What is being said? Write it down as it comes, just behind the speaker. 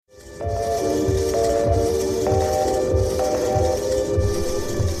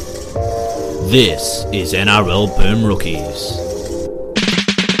This is NRL Boom Rookies.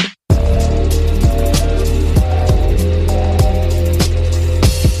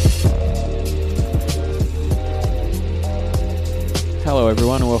 Hello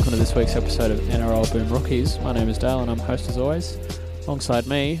everyone and welcome to this week's episode of NRL Boom Rookies. My name is Dale and I'm host as always. Alongside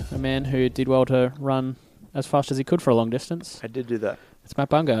me, a man who did well to run as fast as he could for a long distance. I did do that. It's Matt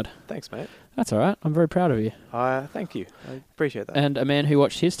Bungard. Thanks, mate. That's alright, I'm very proud of you. Thank you. I appreciate that. And a man who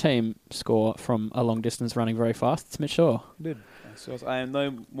watched his team score from a long distance running very fast, it's Mitch Shaw. Good. I am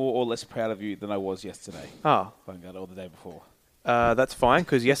no more or less proud of you than I was yesterday. Oh. Bungard, or the day before. That's fine,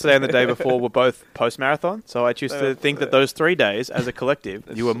 because yesterday and the day before were both post-marathon, so I choose to think that those 3 days, as a collective,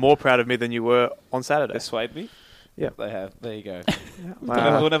 you were more proud of me than you were on Saturday. They swayed me? Yeah. They have. There you go.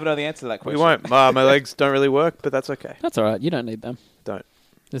 We'll never know the answer to that question. We won't. My legs don't really work, but that's okay. That's alright, you don't need them. Don't.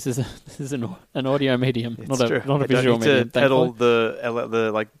 This is an audio medium, It's not true. a visual I don't need medium. to pedal thankfully.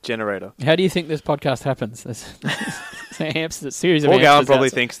 the generator. How do you think this podcast happens? There's a series of Paul Gallen hamsters probably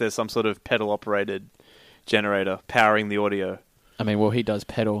outside. thinks there's some sort of pedal-operated generator powering the audio. I mean, well, he does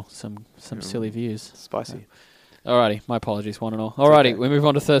pedal some silly views. Spicy. Alrighty, my apologies, one and all. Alrighty, okay. we move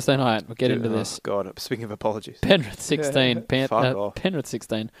on to Thursday night. We'll get into this. God, speaking of apologies. Penrith 16, Fuck off. Penrith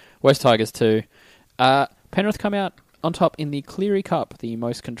 16, West Tigers 2. Penrith come out on top in the Cleary Cup, the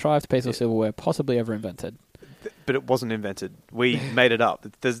most contrived piece of silverware possibly ever invented. But it wasn't invented. We made it up.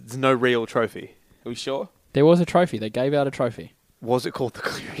 There's no real trophy. Are we sure? There was a trophy. They gave out a trophy. Was it called the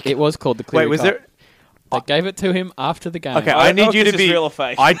Cleary Cup? It was called the Cleary Wait, was Cup. there... They gave it to him after the game. Okay, I I don't know need if you to this is be... real or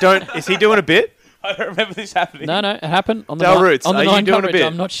fake. I don't... Is he doing a bit? I don't remember this happening. No, it happened on the Dale nine, Roots, on the are you nine doing a coverage. bit?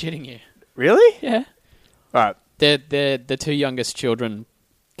 I'm not shitting you. Really? Yeah. All right. They're the two youngest children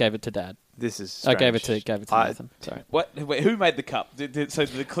gave it to Dad. This is I strange. gave it to Nathan. Sorry. What? Wait, who made the cup? So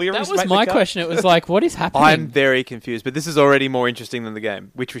the Clearys That was make my the cup? question. It was like, what is happening? I'm very confused, but this is already more interesting than the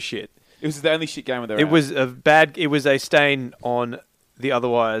game, which was shit. It was the only shit game of their It was a stain on the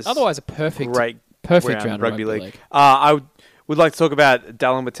otherwise a perfect great round round of rugby league. I would like to talk about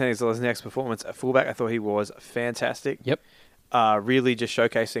Dallin Watene-Zelezniak's performance at fullback. I thought he was fantastic. Yep. Really just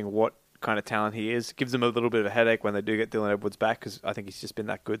showcasing what kind of talent he is. Gives them a little bit of a headache when they do get Dylan Edwards back, because I think he's just been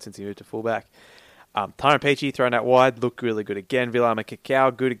that good since he moved to fullback. Tyrone Peachey thrown out wide, looked really good again. Vilama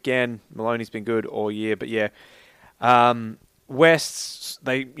Cacao, good again. Maloney's been good all year, but yeah. Wests,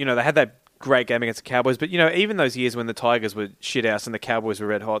 they had that great game against the Cowboys, but even those years when the Tigers were shit house and the Cowboys were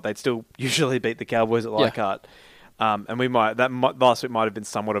red hot, they'd still usually beat the Cowboys at Leichhardt. And last week might have been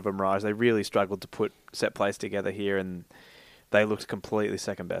somewhat of a mirage. They really struggled to put set plays together here, and they looked completely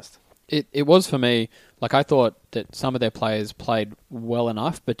second best. It was for me, like I thought that some of their players played well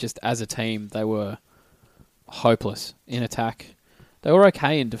enough, but just as a team, they were hopeless in attack. They were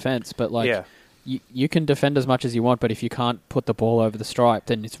okay in defence, but you can defend as much as you want, but if you can't put the ball over the stripe,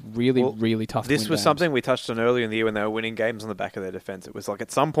 then it's really tough to win This was games. something we touched on earlier in the year when they were winning games on the back of their defence. It was like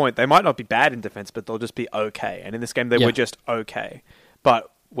at some point, they might not be bad in defence, but they'll just be okay. And in this game, they were just okay. But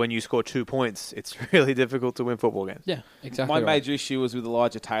when you score 2 points, it's really difficult to win football games. Yeah, exactly. My right. major issue was with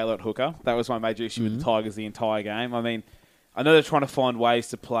Elijah Taylor at hooker. That was my major issue with the Tigers the entire game. I mean, I know they're trying to find ways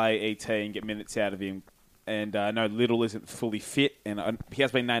to play ET and get minutes out of him. And I know Little isn't fully fit, and he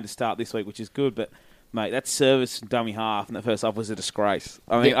has been named to start this week, which is good. But, mate, that service dummy half in that first half was a disgrace.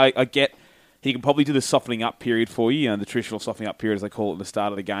 I mean, I get he can probably do the softening up period for you, the traditional softening up period, as they call it at the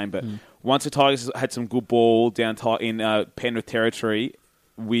start of the game. But once the Tigers had some good ball down in Penrith territory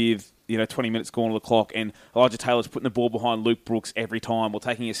with 20 minutes gone on the clock, and Elijah Taylor's putting the ball behind Luke Brooks every time, or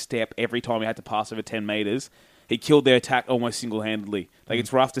taking a step every time he had to pass over 10 metres, he killed their attack almost single-handedly. Like,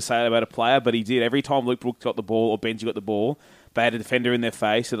 it's rough to say that about a player, but he did. Every time Luke Brooks got the ball or Benji got the ball, they had a defender in their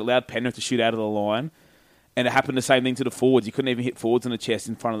face. It allowed Penrith to shoot out of the line. And it happened the same thing to the forwards. He couldn't even hit forwards in the chest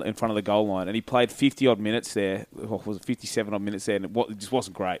in front of the goal line. And he played 50-odd minutes there. Or was it 57-odd minutes there? And it just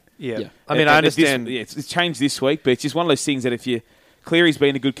wasn't great. Yeah. I mean, I understand. It's changed this week, but it's just one of those things that if you... Cleary's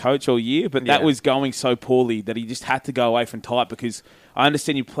been a good coach all year, but that was going so poorly that he just had to go away from type, because I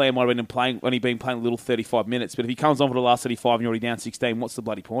understand your player might have only been playing a little 35 minutes, but if he comes on for the last 35 and you're already down 16, what's the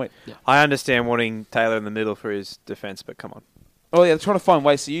bloody point? Yeah. I understand wanting Taylor in the middle for his defence, but come on. Oh, yeah, they're trying to find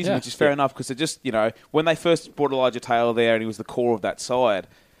ways to use him, which is fair Yeah. enough, because they just, when they first brought Elijah Taylor there and he was the core of that side,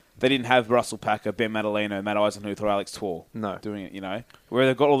 they didn't have Russell Packer, Ben Madaleno, Matt Eisenhuth, or Alex Twall doing it, where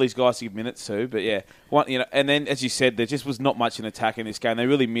they've got all these guys to give minutes to. But yeah, and then, as you said, there just was not much in attack in this game. They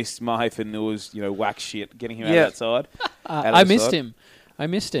really missed Mahe Fanua's, whack shit, getting him out of that side. I missed him.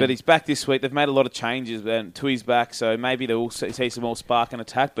 But he's back this week. They've made a lot of changes, and Tui's back, so maybe they'll see some more spark and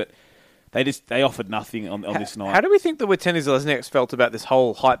attack, but they offered nothing on this night. How do we think the Watene-Zelezniaks felt about this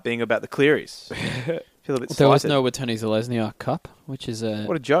whole hype being about the Clearys? Feel a bit There was slighted. no Watene-Zelezniak Cup, which is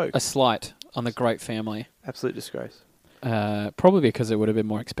What a joke. a slight on the great family. Absolute disgrace. Probably because it would have been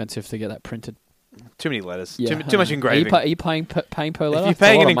more expensive to get that printed. Too many letters. Yeah, Too much engraving. Are you paying per letter? If you're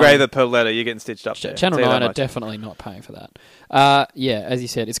paying an engraver per letter, you're getting stitched up there. Channel 9 are definitely not paying for that. As you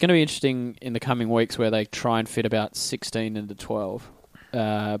said, it's going to be interesting in the coming weeks where they try and fit about 16 into 12.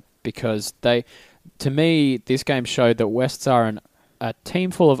 Because to me, this game showed that Wests are a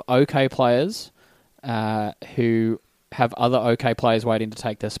team full of okay players who have other okay players waiting to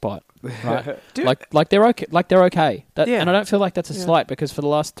take their spot. Right, like they're okay. And I don't feel like that's a slight because for the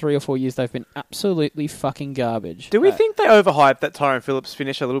last 3 or 4 years they've been absolutely fucking garbage. Do we think they overhyped that Tyrone Phillips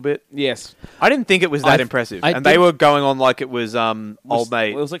finish a little bit? Yes, I didn't think it was that impressive, and they were going on like it was old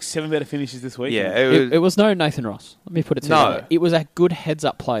mate. It was like 7 better finishes this week. Yeah, it was no Nathan Ross. Let me put it to you. It was a good heads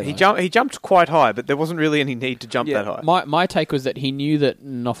up play. He jumped quite high, but there wasn't really any need to jump that high. My take was that he knew that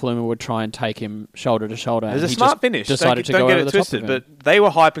Nofaluma would try and take him shoulder to shoulder. It was a smart finish. Decided to go get over it the twisted, top of him. but they were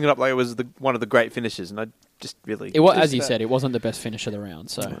hyping it up like it was one of the great finishes, and I just really... It was, as you said, it wasn't the best finish of the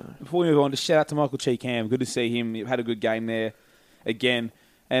round. So before we move on, just shout out to Michael Cheekham. Good to see him. He had a good game there again.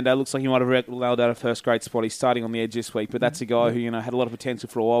 And looks like he might have nailed out a first grade spot. He's starting on the edge this week, but that's a guy who had a lot of potential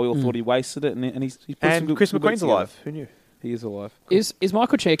for a while. We all thought he wasted it, and he's put some good... Chris McQueen's alive. Who knew? He is alive. Is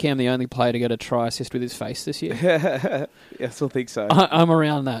Michael Cheekham the only player to get a try assist with his face this year? Yeah, I still think so. I'm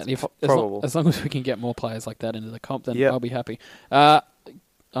around that. As long as we can get more players like that into the comp, then I'll be happy.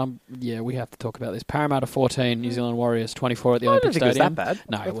 We have to talk about this. Parramatta 14, New Zealand Warriors 24 at the Olympic Stadium. I don't think it was that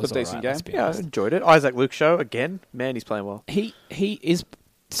bad. No, it was a decent game. Yeah, I enjoyed it. Isaac Luke show again. Man, he's playing well. He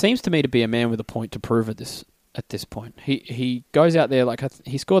seems to me to be a man with a point to prove at this point. He goes out there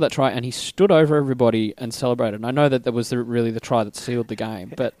he scored that try and he stood over everybody and celebrated. And I know that was really the try that sealed the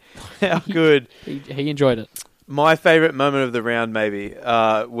game, but how good he enjoyed it. My favourite moment of the round maybe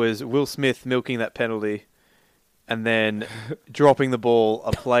was Will Smith milking that penalty. And then dropping the ball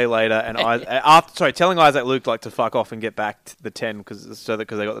a play later, and telling Isaac Luke to fuck off and get back to the 10 because they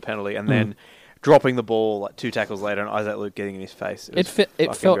got the penalty, and then dropping the ball 2 tackles later, and Isaac Luke getting in his face. It felt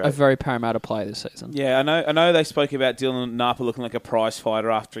great. A very Parramatta play this season. Yeah, I know they spoke about Dylan Napa looking like a prize fighter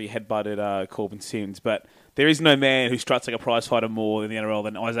after he headbutted Corbin Sims, but there is no man who struts like a prize fighter more in the NRL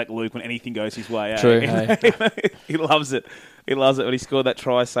than Isaac Luke when anything goes his way. True. He loves it. He loves it when he scored that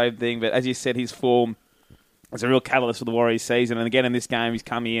try, same thing. But as you said, his form is a real catalyst for the Warriors season. And again, in this game, he's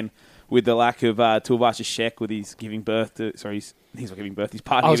coming in with the lack of Tuivasa Sheck with his giving birth to... Sorry, he's not giving birth. He's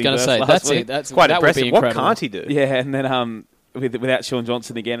partly I was going to say, that's quite that impressive. Would be what can't he do? Yeah, and then without Sean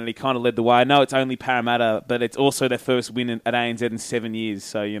Johnson again, and he kind of led the way. I know it's only Parramatta, but it's also their first win at ANZ in 7 years.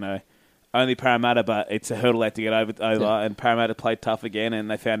 So, only Parramatta, but it's a hurdle they have to get over. Yeah. And Parramatta played tough again,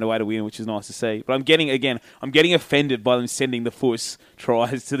 and they found a way to win, which is nice to see. But I'm getting offended by them sending the Fuss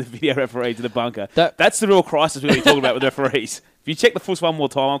tries to the video referee to the bunker. That's the real crisis we're going to be talking about with referees. If you check the Fuss one more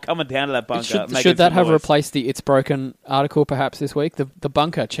time, I'm coming down to that bunker. Should that have replaced the It's Broken article perhaps this week? The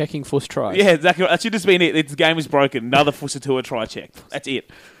bunker checking Fuss tries. Yeah, exactly. That should just been it. The game is broken. Another Fusatua try check. That's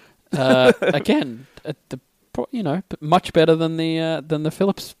it. Again, much better than the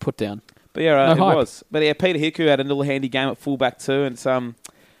Phillips put down. But yeah, it was. But yeah, Peter Hiku had a little handy game at fullback too, and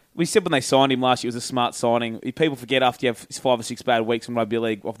we said when they signed him last year it was a smart signing. People forget after you have 5 or 6 bad weeks in rugby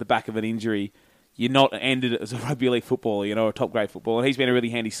league off the back of an injury, you're not ended as a rugby league footballer, a top grade footballer. And he's been a really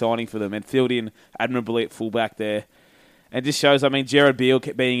handy signing for them and filled in admirably at fullback there. And it just shows, Jared Beale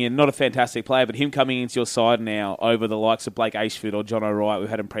being in, not a fantastic player, but him coming into your side now over the likes of Blake Ashford or John O'Wright we've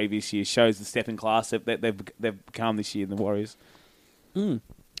had in previous years shows the step in class that they've become this year in the Warriors.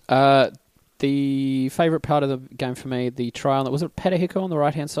 The favourite part of the game for me, the trial, was it Peter Hiku on the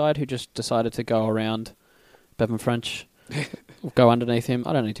right-hand side who just decided to go around Bevan French, go underneath him?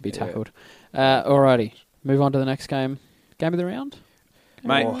 I don't need to be tackled. Alrighty, move on to the next game. Game of the round?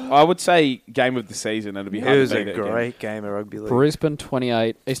 Mate, I would say game of the season. It'd be hard it was to beat a great game of rugby league. Brisbane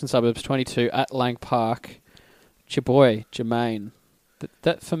 28, Eastern Suburbs 22 at Lang Park. Your boy, Jermaine.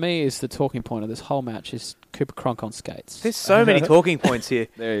 That for me is the talking point of this whole match is Cooper Cronk on skates. There's so many talking points here.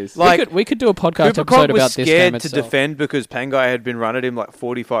 There is. We could do a podcast Cooper episode Cronk about was this game scared to itself. defend because Pangai had been run at him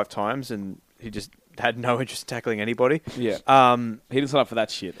 45 times and he just had no interest in tackling anybody. Yeah. He didn't sign up for that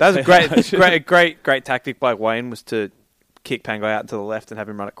shit. That was great tactic by Wayne was to kick Pangai out to the left and have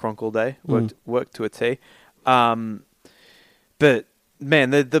him run at Cronk all day. Worked to a T. But man,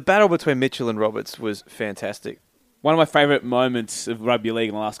 the battle between Mitchell and Roberts was fantastic. One of my favourite moments of rugby league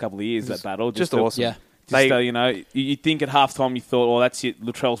in the last couple of years, that battle. Just awesome. Yeah. You think at halftime you thought, that's it,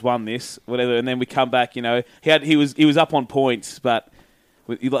 Latrell's won this, whatever, and then we come back, he was up on points, but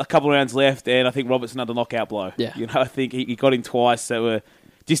with a couple of rounds left, and I think Robertson had a knockout blow. Yeah. I think he got him twice that were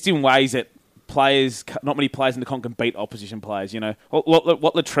just in ways that not many players in the comp can beat opposition players. You know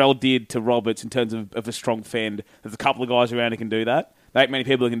what Latrell did to Roberts in terms of a strong fend. There's a couple of guys around who can do that. There ain't many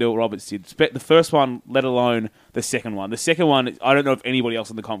people who can do what Roberts did. The first one, let alone the second one. The second one, I don't know if anybody else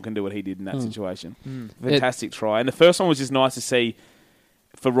in the comp can do what he did in that situation. Fantastic try. And the first one was just nice to see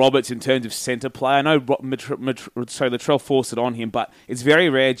for Roberts in terms of centre play. I know Latrell forced it on him, but it's very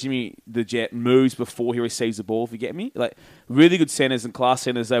rare Jimmy the Jet moves before he receives the ball, if you get me. Like, really good centres and class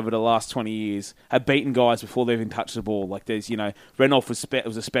centres over the last 20 years have beaten guys before they've even touched the ball. Like, there's, Renouf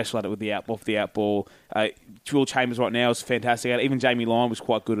was a special at it with the off the out ball. Jewel Chambers right now is fantastic at it. Even Jamie Lyon was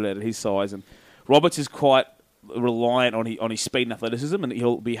quite good at it at his size. And Roberts is quite reliant on his speed and athleticism, and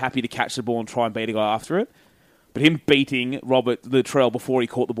he'll be happy to catch the ball and try and beat a guy after it. But him beating Robert Latrell before he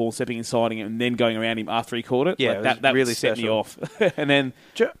caught the ball, stepping inside him, and then going around him after he caught it, that really set me off. And then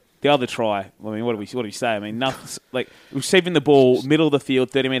the other try, I mean, what do we say? I mean, nothing, like receiving the ball, middle of the field,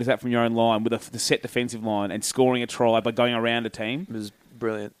 30 metres out from your own line with the set defensive line and scoring a try by going around a team. It was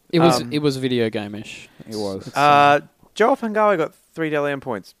brilliant. It was video game-ish. It was. Joel Fangawa got 3 Dele M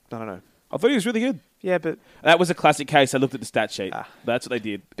points. I don't know. I thought he was really good. Yeah, but that was a classic case. I looked at the stat sheet. That's what they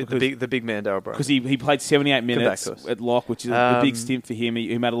did. The big man, Daryl Brooks. Because he played 78 minutes at lock, which is a big stint for him.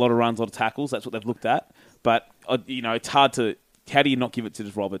 He made a lot of runs, a lot of tackles. That's what they've looked at. But, it's hard to... How do you not give it to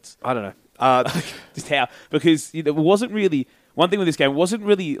just Roberts? I don't know. Just how? Because it wasn't really... One thing with this game, it wasn't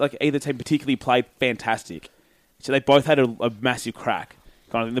really like either team particularly played fantastic. So they both had a massive crack.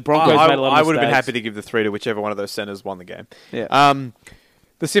 Kind of thing. The Broncos made a lot of mistakes. I would have been happy to give the 3 to whichever one of those centres won the game. Yeah.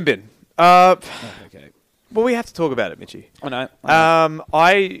 The sin bin. Okay. Well, we have to talk about it, Mitchie. I know.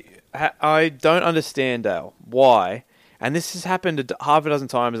 I don't understand, Dale, why, and this has happened half a dozen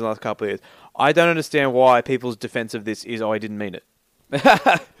times in the last couple of years, I don't understand why people's defense of this is, I didn't mean it.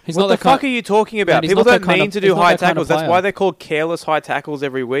 What the fuck are you talking about? People don't mean to do high tackles. That's why they're called careless high tackles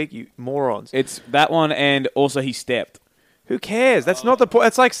every week, you morons. It's that one, and also he stepped. Who cares? That's not the point.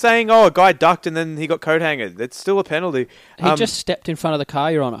 It's like saying, a guy ducked and then he got coat hangered. It's still a penalty. He just stepped in front of the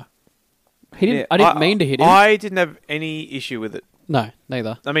car, Your Honour. He didn't. I didn't mean to hit him. I didn't have any issue with it. No,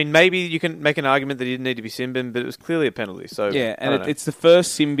 neither. I mean, maybe you can make an argument that he didn't need to be sin bin, but it was clearly a penalty. So yeah, and it's the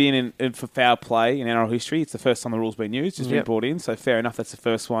first sin bin for foul play in NRL history. It's the first time the rule's been used. It's been brought in, so fair enough. That's the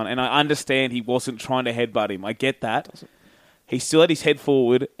first one. And I understand he wasn't trying to headbutt him. I get that. He still had his head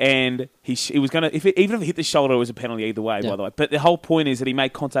forward, and he was going to... Even if it hit the shoulder, it was a penalty either way, by the way. But the whole point is that he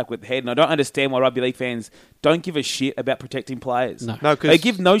made contact with the head, and I don't understand why rugby league fans don't give a shit about protecting players. No, they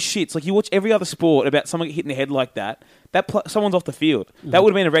give no shits. Like, you watch every other sport about someone hitting the head like that, someone's off the field. That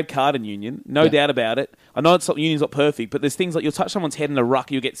would have been a red card in Union, no doubt about it. I know Union's not perfect, but there's things like you'll touch someone's head in a ruck,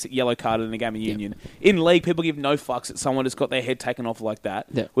 you'll get yellow carded in a game of Union. In league, people give no fucks that someone has got their head taken off like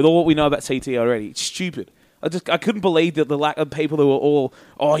that. With all what we know about CT already, it's stupid. I couldn't believe the lack of people who were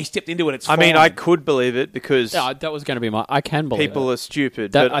all, he stepped into it, it's fine. I mean, I could believe it because... Yeah, that was going to be I can believe people are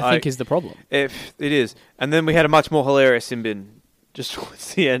stupid. That, I think, is the problem. If it is. And then we had a much more hilarious sin bin just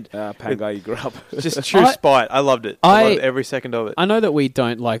towards the end. Pangai, you grub. Just true spite. I loved it. I loved every second of it. I know that we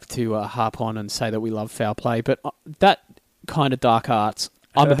don't like to harp on and say that we love foul play, but that kind of dark arts,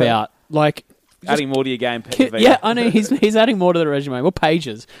 I'm about. Like... Adding more to your game. Yeah, I know he's adding more to the resume. Well,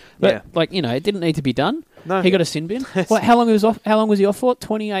 pages, but it didn't need to be done. No, he got a sin bin. How long was off? How long was he off for?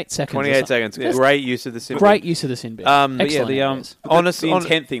 28 seconds. 28 seconds. Yeah. Great use of the sin bin. Great use of the sin bin. Excellent. The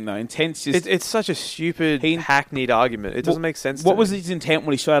intent thing though. Intent's just it's such a stupid, hackneyed argument. It doesn't make sense. What was his intent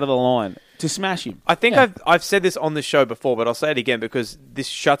when he shot out of the line? To smash him. I think I've said this on this show before, but I'll say it again because this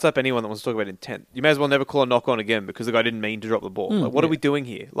shuts up anyone that wants to talk about intent. You may as well never call a knock on again because the guy didn't mean to drop the ball. Like, what are we doing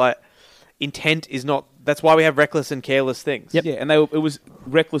here? Like, intent is not... That's why we have reckless and careless things. Yep. Yeah, and it was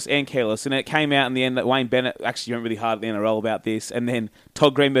reckless and careless, and it came out in the end that Wayne Bennett actually went really hard at the NRL about this, and then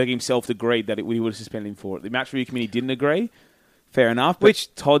Todd Greenberg himself agreed that we would have suspended him for it. The match review committee didn't agree. Fair enough.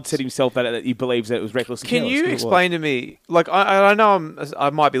 Which Todd said himself that he believes that it was reckless and careless. Can you explain to me... Like, I know I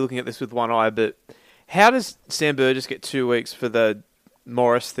might be looking at this with one eye, but how does Sam Burgess get 2 weeks for the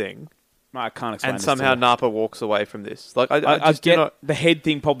Morris thing? I can't explain. And somehow Napa walks away from this. Like I just get the head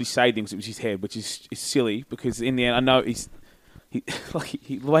thing probably saved him because it was his head, which is silly. Because in the end, I know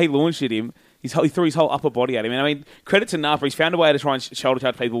the way he launched at him, he threw his whole upper body at him. And I mean, credit to Napa, he's found a way to try and shoulder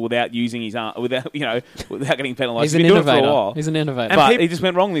charge people without using his arm, without getting penalised. He's an innovator. He's an innovator, but he just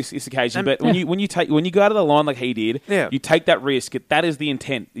went wrong this occasion. But when you go out of the line like he did, you take that risk. That is the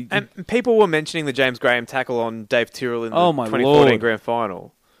intent. And people were mentioning the James Graham tackle on Dave Tyrrell in the 2014 Grand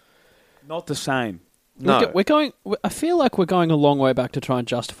Final. Not the same. No. We're going. I feel like we're going a long way back to try and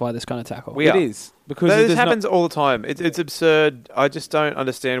justify this kind of tackle. It is. Because this happens all the time. It's absurd. I just don't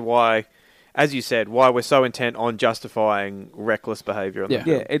understand why. as you said, why we're so intent on justifying reckless behaviour on the Yeah.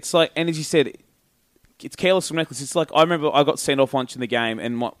 field. Yeah, it's like, and as you said, it's careless and reckless. It's like, I remember I got sent off once in the game,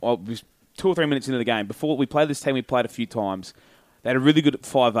 and I was 2 or 3 minutes into the game. Before we played this team, we played a few times. They had a really good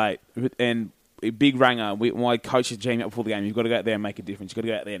 5'8", and a big ranger. My coach had jammed up before the game. You've got to go out there and make a difference. You've got to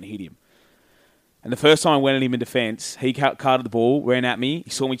go out there and hit him. And the first time I went at him in defence, he carted the ball, ran at me. He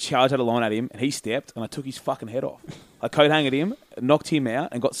saw me charge out of line at him, and he stepped, and I took his fucking head off. I coat-hanged him, knocked him out,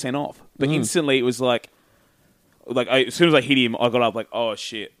 and got sent off. But instantly, it was like as soon as I hit him, I got up like, oh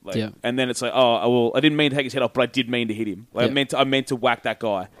shit! Like, Yeah. And then it's like, I didn't mean to take his head off, but I did mean to hit him. Like, I meant to whack that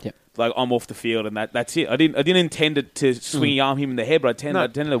guy. Yep. Like, I'm off the field, and that's it. I didn't intend to swingy arm him in the head, but I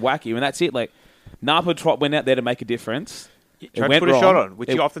intended to whack him, and that's it. Like, Napa went out there to make a difference. Tried to put a shot on,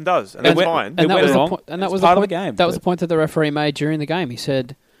 which he often does, and that's fine. And that was wrong. the point. And that It's was part the of point. the game. That was the point that the referee made during the game. They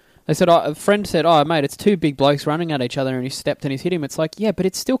said, a friend said, "Oh, mate, it's two big blokes running at each other, and he stepped and he's hit him." It's like, yeah, but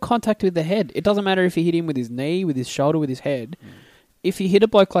it's still contact with the head. It doesn't matter if he hit him with his knee, with his shoulder, with his head. If you hit a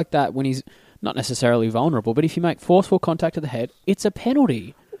bloke like that when he's not necessarily vulnerable, but if you make forceful contact to the head, it's a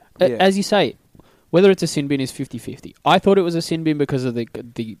penalty. Yeah. As you say, whether it's a sin bin is 50-50. I thought it was a sin bin because of the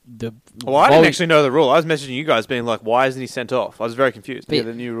Well, I didn't actually know the rule. I was messaging you guys being like, why isn't he sent off? I was very confused. Yeah,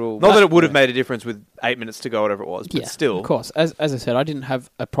 the new rule. Not that it would have made a difference with 8 minutes to go, whatever it was, but still. Of course. As I said, I didn't have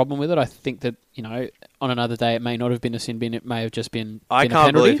a problem with it. I think that, on another day it may not have been a sin bin. It may have just been I a can't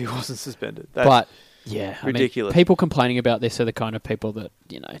penalty. believe he wasn't suspended. But, yeah. ridiculous. People complaining about this are the kind of people that,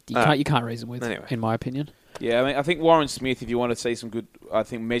 you can't reason with, Anyway. in my opinion. Yeah, I mean, I think Warren Smith, if you want to see some good, I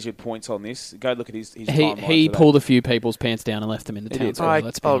think, measured points on this, go look at his He timeline today. pulled a few people's pants down and left them in the He town did. square.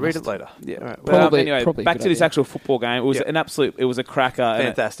 Let's be I'll honest. read it later. Yeah, All right. Probably- anyway, probably a back good to this idea. actual football game. It was it was a cracker. and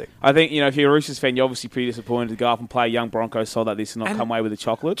Fantastic. I think, if you're a Roosters fan, you're obviously pretty disappointed to go up and play a young Broncos side like this and not come away with the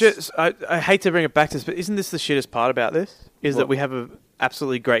chocolates. I hate to bring it back to this, but isn't this the shittest part about this? Is What? that we have a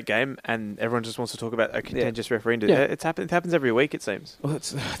absolutely great game and everyone just wants to talk about a contentious referee. Yeah. It happens every week, it seems. Well,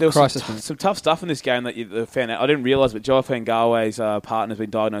 there was Crisis some tough stuff in this game that you found out. I didn't realise, but Joe Fangawe's partner's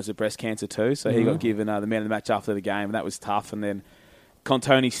been diagnosed with breast cancer too, so he got given the man of the match after the game, and that was tough. And then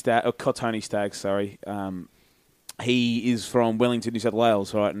Cotoni Staggs, he is from Wellington, New South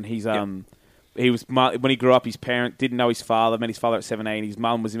Wales, right? And he's he was when he grew up, his parent didn't know his father. Met his father at 17. His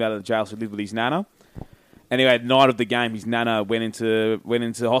mum was out of the jail, so he lived with his nana. Anyway, the night of the game, his nana went into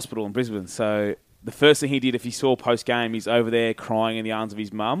hospital in Brisbane. So the first thing he did, if he saw post game, he's over there crying in the arms of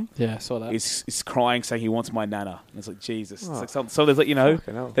his mum. Yeah, I saw that. He's crying, saying he wants my nana. And it's like, Jesus. Oh. It's like so there's Fucking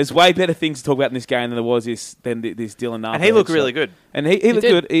hell. there's way better things to talk about in this game than there was this Dylan Napa. And he looked really good. And he looked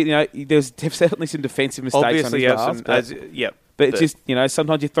did. good. There's definitely some defensive mistakes Obviously, on his behalf, but it's just,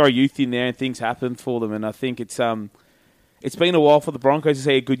 sometimes you throw youth in there and things happen for them. And I think it's been a while for the Broncos to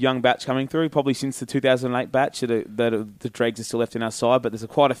see a good young batch coming through, probably since the 2008 batch that the dregs are still left in our side. But there's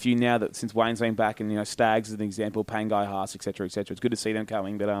quite a few now that since Wayne's been back, and Staggs is an example, Pangai, Haas, etc., etc. It's good to see them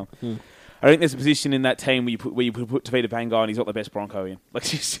coming. But I think there's a position in that team where you put Tavita Pangai, and he's not the best Bronco in. Like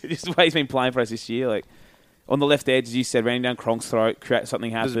just the way he's been playing for us this year, like on the left edge, as you said, running down Cronk's throat, create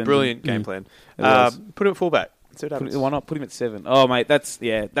something It happen. was a brilliant game plan. It was. Put him at fullback. See what happens. Why not put him at 7? Oh, mate, that's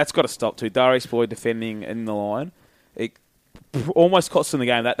got to stop too. Darius Boyd defending in the line. It almost cost him the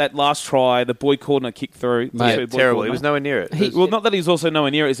game. That last try, the Boyd Cordner kick through. Mate, Terrible. He was nowhere near it. Not that he was also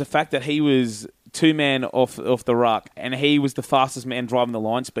nowhere near it. It's the fact that he was 2-man off the ruck, and he was the fastest man driving the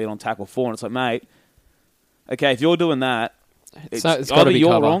line speed on tackle 4. And it's like, mate, okay, if you're doing that, It's it's gotta either be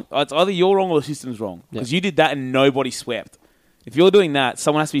you're cover. wrong. It's either you're wrong or the system's wrong because you did that and nobody swept. If you're doing that,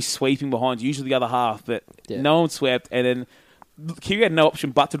 someone has to be sweeping behind, usually the other half, but no one swept, and then Kiwi had no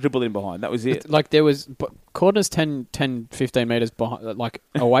option but to dribble in behind. That was it. Like there was Cordner's 10, 15 metres behind, like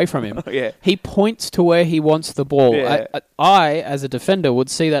away from him. Yeah. He points to where he wants the ball. Yeah. I, as a defender, would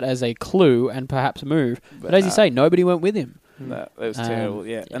see that as a clue and perhaps move. But as you say, nobody went with him. That was terrible,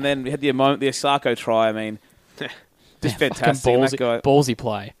 yeah. And then we had the Osako try, I mean, just fantastic. Fucking And that guy, ballsy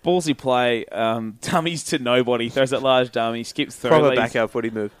play. ballsy play, dummies to nobody, throws that large dummy, skips through, Proper backup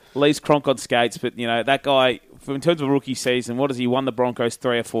footy move. leaves Cronk on skates, but, that guy, in terms of a rookie season, what has he won the Broncos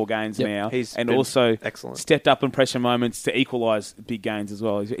 3 or 4 games now? He's and been also excellent. stepped up in pressure moments to equalise big gains as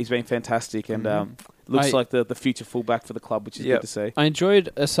well. He's been fantastic and looks like the future fullback for the club, which is good to see. I enjoyed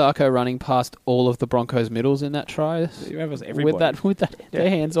Osako running past all of the Broncos middles in that try. With that, their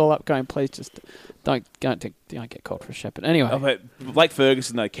hands all up, going, please just don't get called for a shepherd. Anyway, But Blake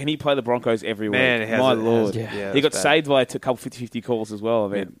Ferguson, though, can he play the Broncos every Man, week? it has My it, Lord. has it. Yeah, he got that's bad. saved by a couple 50-50 calls as well. I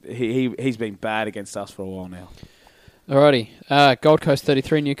mean, he's been bad against us for a while now. alrighty. Gold Coast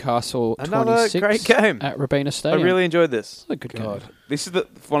 33, Newcastle Another 26 great game. at Rabina I Stadium. really enjoyed this. a good game. This is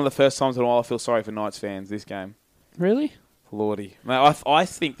one of the first times in a while I feel sorry for Knights fans, this game. Really? Lordy. Mate, I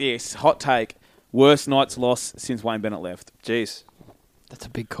think this, hot take, worst Knights loss since Wayne Bennett left. Jeez. That's a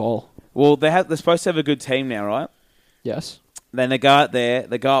big call. Well, they're supposed to have a good team now, right? Yes. Then they go out there,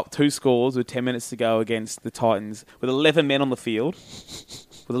 they go up 2 scores with 10 minutes to go against the Titans with 11 men on the field.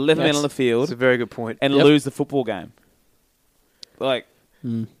 With 11 men on the field. That's a very good point. And lose the football game. Like,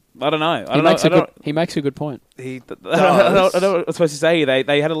 I don't know. He makes a good point. He does. I don't know what I'm supposed to say.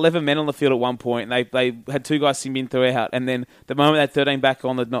 They had 11 men on the field at one point, and they had 2 guys sim in throughout. And then the moment they had 13 back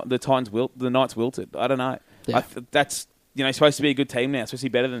on, the Knights wilted. I don't know. Yeah. That's supposed to be a good team now. Supposed to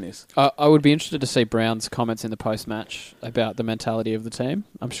be better than this. I would be interested to see Brown's comments in the post-match about the mentality of the team.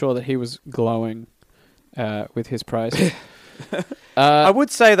 I'm sure that he was glowing with his praise. I would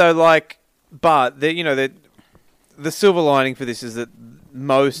say though, but the silver lining for this is that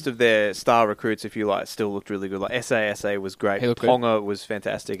most of their star recruits, if you like, still looked really good. Like SA was great. Ponga was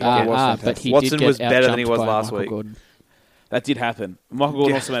fantastic. But he Watson did was get better than he outjumped was by last Michael week. Gordon. That did happen. Michael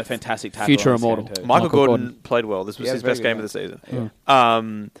Gordon also made a fantastic tackle. Future immortal. Michael Gordon played well. This was his best game of the season.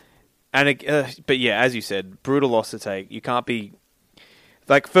 Yeah. But yeah, as you said, brutal loss to take. You can't be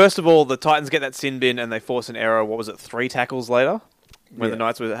first of all, the Titans get that sin bin and they force an error. What was it? 3 tackles later when the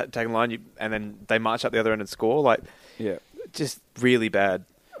Knights were taking line, and then they march up the other end and score. Just really bad.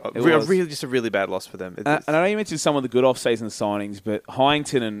 Just a really bad loss for them. And I know you mentioned some of the good off-season signings, but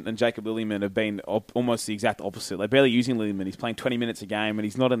Hyington and Jacob Lilliman have been almost the exact opposite. They're barely using Lilliman. He's playing 20 minutes a game, and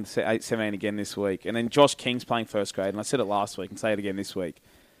he's not in the 8-17 again this week. And then Josh King's playing first grade, and I said it last week and say it again this week.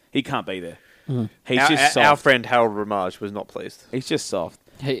 He can't be there. He's just soft. Our friend Harold Ramage was not pleased. He's just soft.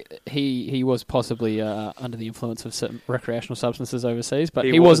 He was possibly under the influence of certain recreational substances overseas, but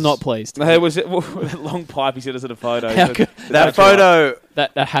he was not pleased. There was that long pipe he said us in a photo. That photo...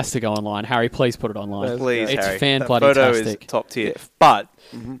 That has to go online. Harry, please put it online. Please, it's Harry. fan-bloody-tastic. That photo is top tier. Yeah. But,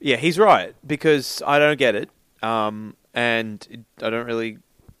 yeah, he's right, because I don't get it, and I don't really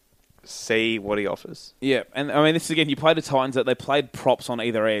see what he offers. Yeah, and I mean, this again, you played the Titans, that they played props on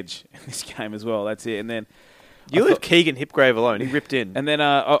either edge in this game as well. That's it. And then... You leave Keegan Hipgrave alone. He ripped in. And then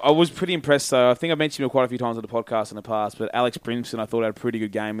I was pretty impressed, though. I think I've mentioned him quite a few times on the podcast in the past, but Alex Brimson, I thought, had a pretty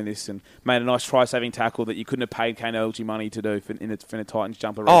good game in this and made a nice try-saving tackle that you couldn't have paid Kane Elgey money to do in a Titans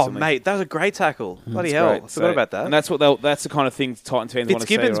jumper recently. Oh, mate, that was a great tackle. Bloody hell. I forgot about that. And that's the kind of thing Titans fans want to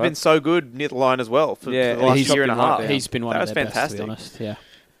see, Fitzgibbon's been so good near the line as well for the last year and a half. He's been one of their fantastic. best, to be honest. Yeah.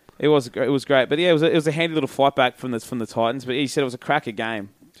 It was great. But yeah, it was a handy little fight back from the Titans, but he said it was a cracker game,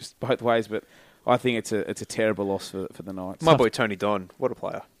 just both ways, but... I think it's a terrible loss for the Knights. My boy Tony Don, what a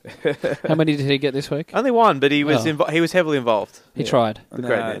player! How many did he get this week? Only 1, but he was he was heavily involved. He tried.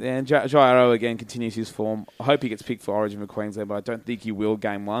 And Jai Arrow again continues his form. I hope he gets picked for Origin for Queensland, but I don't think he will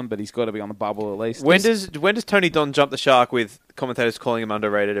game 1. But he's got to be on the bubble at least. When does Tony Don jump the shark with commentators calling him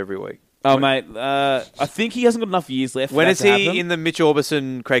underrated every week? Oh, mate, I think he hasn't got enough years left. When is he in the Mitch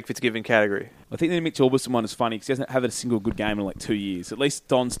Orbison, Craig Fitzgibbon category? I think the Mitch Orbison one is funny because he hasn't had a single good game in 2 years. At least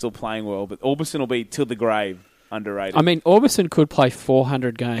Don's still playing well, but Orbison will be till the grave underrated. I mean, Orbison could play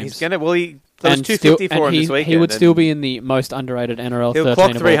 400 games. He's going to... Well, he was 250 for him this weekend. He would still be in the most underrated NRL 13 He'll of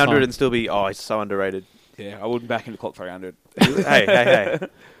clock all 300 time. And still be... Oh, he's so underrated. Yeah, I wouldn't back him to clock 300. Hey.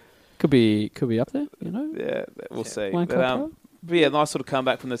 Could be up there, you know? Yeah, we'll see. But yeah, nice sort of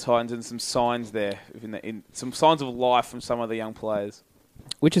comeback from the Titans and some signs there, some signs of life from some of the young players.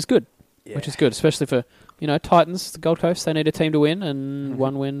 Which is good. Yeah. Which is good, especially for, Titans, the Gold Coast, they need a team to win, and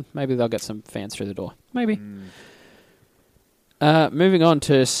one win, maybe they'll get some fans through the door. Maybe. Moving on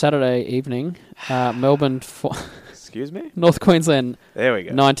to Saturday evening, Melbourne... Excuse me? North Queensland, there we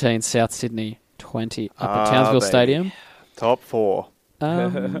go. 19, South Sydney 20, up at Townsville Stadium. Top 4.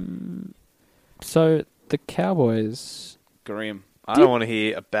 So, the Cowboys... Grim. I don't want to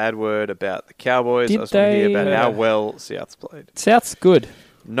hear a bad word about the Cowboys. I just want to hear about how well South's played. South's good.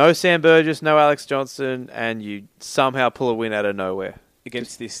 No Sam Burgess, no Alex Johnson, and you somehow pull a win out of nowhere.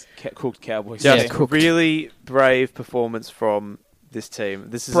 Against this cooked Cowboys. Just really brave performance from this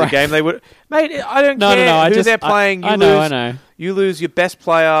team. This is a game they would... Mate, I don't care who they're playing. I know. You lose your best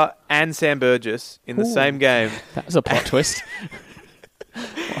player and Sam Burgess in the same game. That was a plot twist.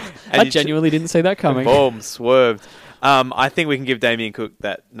 I genuinely didn't see that coming. Boom, swerved. I think we can give Damien Cook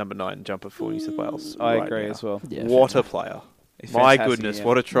that number 9 jumper for New South Wales. I agree as well. Yeah, what a player. My goodness,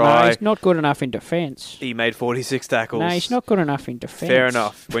 what a try. No, he's not good enough in defence. He made 46 tackles. No, he's not good enough in defence. Fair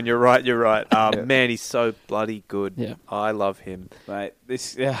enough. When you're right, you're right. Man, he's so bloody good. Yeah. I love him. Mate,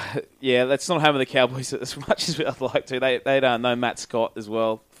 let's not hammer the Cowboys as much as I'd like to. They don't know Matt Scott as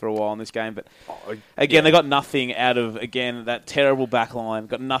well for a while in this game, but again, they got nothing out of, that terrible back line.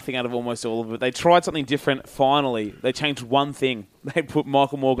 Got nothing out of almost all of it. They tried something different finally. They changed one thing. They put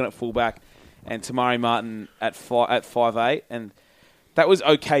Michael Morgan at fullback. and Tamari Martin at 5'8", and that was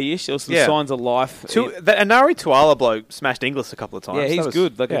okay-ish. There was some signs of life. The Anari Tuala bloke smashed Inglis a couple of times. Yeah, he's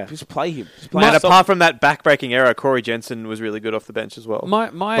good. Just play him. And apart from that back-breaking error, Corey Jensen was really good off the bench as well.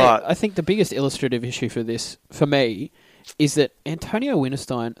 I think the biggest illustrative issue for this, for me, is that Antonio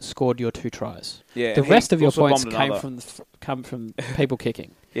Winterstein scored your 2 tries. Yeah, the rest of your points come from people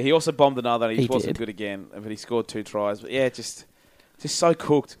kicking. Yeah, he also bombed another, and he wasn't good again, but he scored 2 tries. But yeah, just so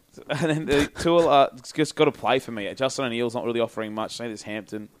cooked. And then the Tuala just got to play for me. Justin O'Neill's not really offering much. Say this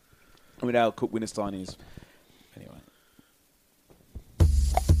Hampton. I mean, how cooked Winterstein is. Anyway.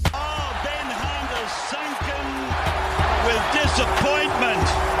 Oh, Ben Hunt is disappointment.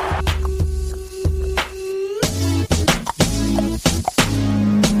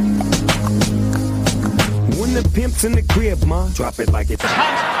 When the pimp's in the crib, ma, drop it like it's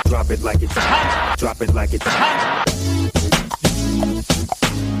hot. Drop it like it's hot. Drop it like it's hot.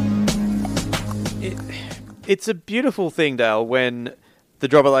 It's a beautiful thing, Dale, when the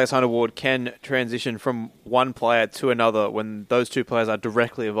Drop It Like It's Hot award can transition from one player to another when those 2 players are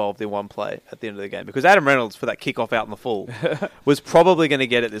directly involved in one play at the end of the game. Because Adam Reynolds, for that kickoff out in the full, was probably going to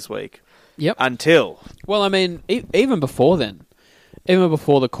get it this week. Yep. Until... Well, I mean, even before then, even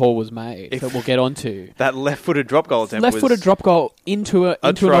before the call was made, that we'll get onto... That left-footed drop goal attempt Left-footed drop goal into an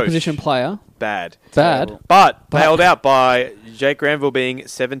opposition player. Bad. But bailed out by Jake Granville being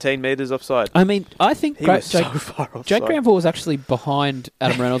 17 metres offside. I mean, I think so far offside. Jake Granville was actually behind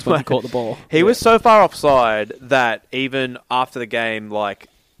Adam Reynolds when he caught the ball. He was so far offside that even after the game, like,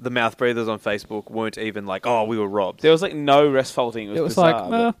 the mouth breathers on Facebook weren't even like, oh, we were robbed. There was like no rest faulting. It was bizarre,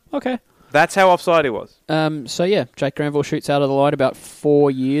 like, okay. That's how offside he was. So yeah, Jake Granville shoots out of the line about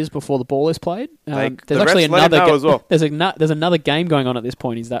 4 years before the ball is played. There's actually another. There's another game going on at this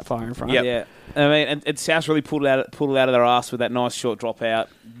point. He's that far in front. Yep. Yeah. I mean, and South really pulled it out of their ass with that nice short drop out.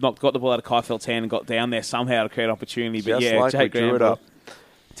 Got the ball out of Keifeld's hand and got down there somehow to create opportunity. But just yeah, like Jake drew it Granville, up.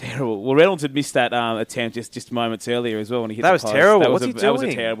 terrible. Well, Reynolds had missed that attempt just moments earlier as well when he hit that the was post. terrible. What's he doing? That was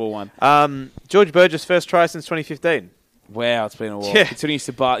a terrible one. George Burgess' first try since 2015. Wow, it's been a while. Yeah. Considering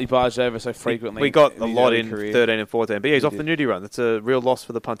he barged over so frequently. We got a lot in career. 13 and 14. But yeah, he's off the nudie run. That's a real loss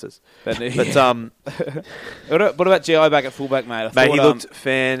for the punters. But But what about GI back at fullback, mate? Mate, he looked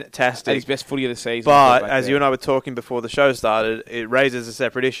fantastic. At his best footy of the season. But as you and I were talking before the show started, it raises a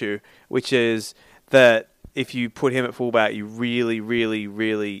separate issue, which is that if you put him at fullback, you really, really,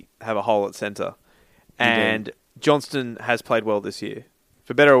 really have a hole at centre. And Johnston has played well this year.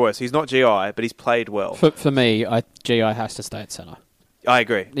 For better or worse, he's not GI, but he's played well. For me, GI has to stay at centre. I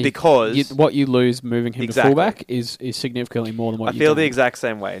agree. Because what you lose moving him to fullback is significantly more than what you feel the exact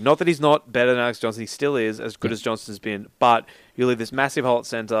same way. Not that he's not better than Alex Johnston. He still is as good as Johnston's been. But you leave this massive hole at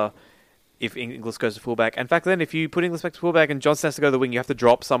centre if Inglis goes to fullback. In fact, then if you put Inglis back to fullback and Johnston has to go to the wing, you have to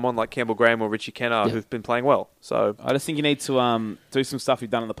drop someone like Campbell Graham or Richie Kenner who've been playing well. So I just think you need to do some stuff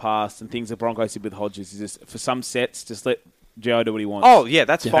you've done in the past and things that Broncos did with Hodges. Is just, for some sets, just let Joe do what he wants. Oh, yeah,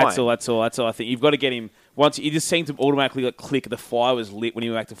 that's fine. That's all. I think you've got to get him. Once he just seemed to automatically click. The fire was lit when he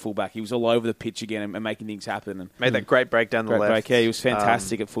went back to fullback. He was all over the pitch again and making things happen. And made that great break down the left. Yeah, he was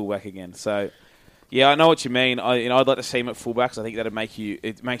fantastic at fullback again. So, yeah, I know what you mean. I'd like to see him at fullback because I think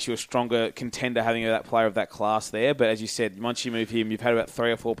it makes you a stronger contender having that player of that class there. But as you said, once you move him, you've had about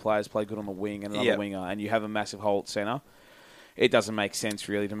 3 or 4 players play good on the wing and another winger, and you have a massive hole at centre. It doesn't make sense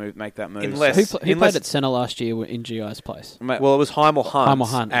really to make that move. Who played at centre last year in GI's place? Well, it was Heimel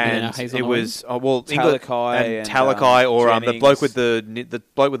Hunt. And it was Talakai or the bloke with the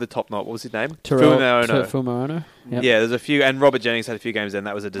bloke with the top knot. What was his name? Fumarono. Yep. Yeah, there's a few, and Robert Jennings had a few games then.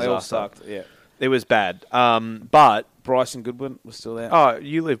 That was a disaster. They all sucked. Yeah, it was bad. But Bryson Goodwin was still there. Oh,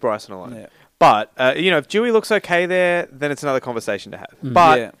 you leave Bryson alone. Yeah. But if Dewey looks okay there, then it's another conversation to have.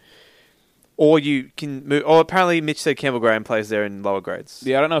 But. Yeah. Or you can move. Or apparently, Mitch said Campbell Graham plays there in lower grades.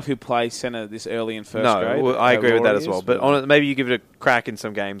 Yeah, I don't know if he'll play centre this early in first grade. No, I agree with that as well. But maybe you give it a crack in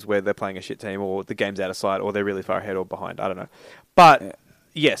some games where they're playing a shit team, or the game's out of sight, or they're really far ahead or behind. I don't know. But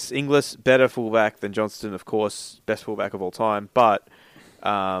yes, Inglis better fullback than Johnston, of course, best fullback of all time. But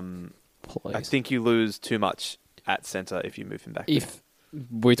I think you lose too much at centre if you move him back. If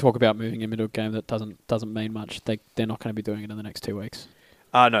we talk about moving him into a game that doesn't mean much, they're not going to be doing it in the next 2 weeks.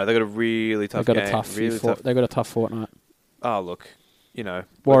 No, they've got a really tough game. They've got a tough fortnight. Oh, look,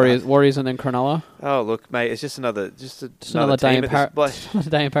 Warriors and then Cronulla. Oh, look, mate, it's just another day in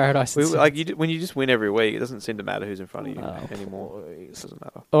paradise. When you just win every week, it doesn't seem to matter who's in front of you anymore. It doesn't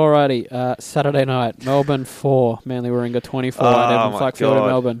matter. Alrighty, Saturday night, Melbourne 4, Manly Warringah 24 at Edmund Flackfield in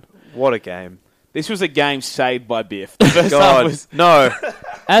Melbourne. What a game. This was a game saved by Biff. The first half God, was no.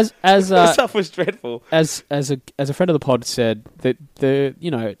 As first half was dreadful. as a friend of the pod said that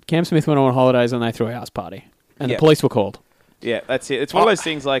Cam Smith went on holidays and they threw a house party and Yeah. the police were called. Yeah, that's it. It's one of those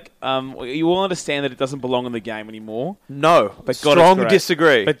things like you all understand that it doesn't belong in the game anymore. No. But God, Strong it's great.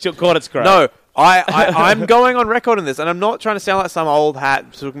 disagree. But God, it's great. No, I'm going on record on this, and I'm not trying to sound like some old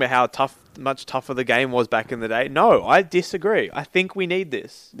hat talking about how much tougher the game was back in the day. No, I disagree. I think we need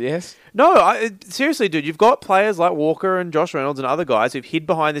this. Yes. No, seriously, dude, you've got players like Walker and Josh Reynolds and other guys who've hid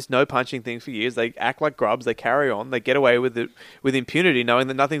behind this no punching thing for years. They act like grubs. They carry on. They get away with it with impunity, knowing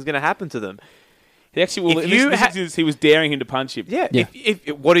that nothing's going to happen to them. He actually, he was daring him to punch him. Yeah. Yeah. It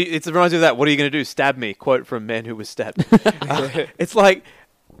reminds me of that. What are you going to do? Stab me? Quote from Man Who Was Stabbed. It's like,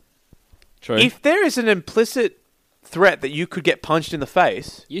 True. if there is an implicit threat that you could get punched in the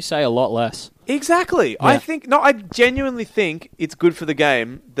face. You say a lot less. Exactly. Yeah. I genuinely think it's good for the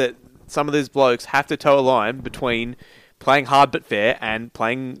game that some of these blokes have to toe a line between playing hard but fair and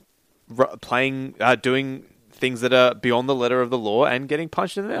doing things that are beyond the letter of the law and getting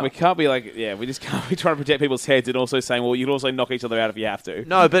punched in the mouth. We can't be like, we just can't be trying to protect people's heads and also saying, well, you can also knock each other out if you have to.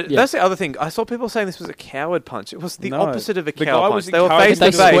 No, but Yeah. that's the other thing. I saw people saying this was a coward punch. It was the No. opposite of a The guy coward was punch. They were encouraging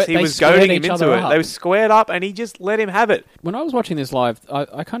face to them. face. He They was squared goading him each into other it. up. They were squared up, and he just let him have it. When I was watching this live,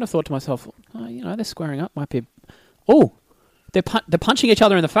 I kind of thought to myself, they're squaring up. Might be, they're punching each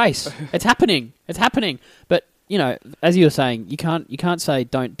other in the face. It's happening. It's happening. But as you were saying, you can't say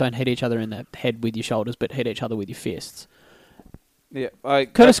don't hit each other in the head with your shoulders, but hit each other with your fists. Yeah,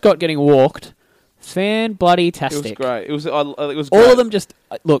 Curtis Scott getting walked, fan-bloody-tastic. It was great. It was great. All of them just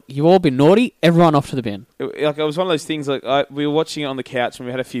look. You've all been naughty. Everyone off to the bin. It was one of those things. We were watching it on the couch and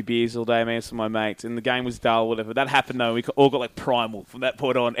we had a few beers all day, me and some of my mates, and the game was dull. Whatever that happened, though, we all got like primal from that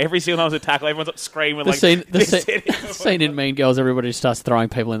point on. Every single time there was a tackle, everyone's like screaming. The scene in Mean Girls, everybody just starts throwing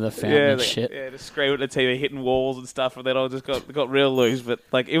people in the fountain and shit. Yeah, just screaming at the TV, hitting walls and stuff, and then I just got real loose. But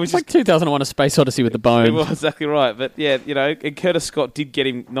it was It's like 2001: A Space Odyssey with the it bone. was exactly right. But yeah, and Curtis Scott did get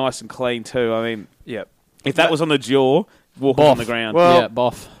him nice and clean too. I mean, Yeah. if that was on the jaw, Walker on the ground. Well, Yeah,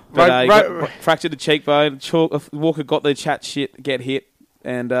 boff. But, he Right- got fractured the cheekbone. Walker got the chat shit, get hit,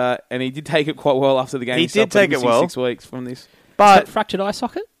 and he did take it quite well after the game. He himself, did take but it missing well. 6 weeks from this. But Fractured eye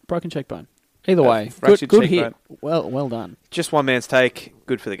socket, broken cheekbone. Either way, fractured good cheekbone. hit. Well done. just one man's take.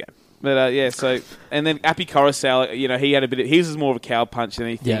 Good for the game. But and then Appy Coruscant, he had a bit. His was more of a cow punch than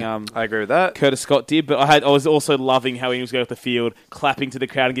anything. Yeah. I agree with that. Curtis Scott did, but I was also loving how he was going off the field, clapping to the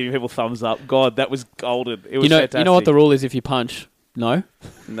crowd and giving people thumbs up. God, that was golden. It was fantastic. You know what the rule is if you punch? No.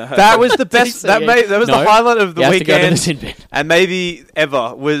 No. That was the best. That was No. the highlight of the You have to go to the weekend, sin bin. and maybe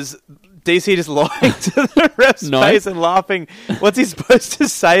ever was DC just lying to the ref's No. face and laughing. What's he supposed to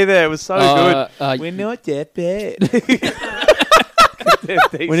say there? It was so good. We're not that bad.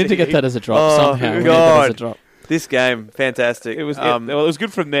 We need to get that as a drop Oh, somehow. We need that God. as a drop. This game, fantastic. It was it was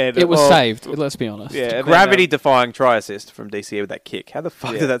good from there. It was Oh. saved. Let's be honest. Yeah, and then, Gravity-defying try assist from DCA with that kick. How the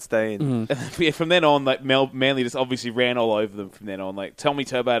fuck did that stay in? yeah, from then on, Manly just obviously ran all over them. From then on, Tell Me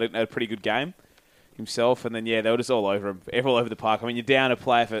Turbo had a pretty good game himself, and then they were just all over him, all over the park. I mean, you're down a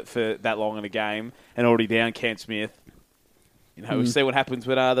player for that long in a game, and already down Cam Smith. We'll see what happens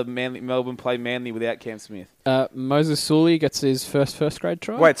when Melbourne play Manly without Cam Smith. Moses Sully gets his first grade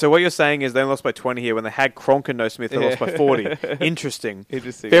try. Wait, so what you're saying is they lost by 20 here. When they had Cronk and No Smith, they lost by 40. Interesting.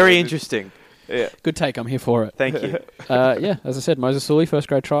 Very interesting. Yeah. Good take. I'm here for it. Thank you. As I said, Moses Sully, first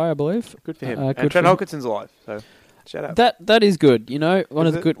grade try, I believe. Good for him. Good And for Trent him. Hawkinson's alive, so shout out. That is good. One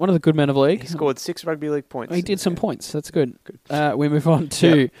of Is the good men of the league. He scored 6 rugby league points. He did some points. That's good. We move on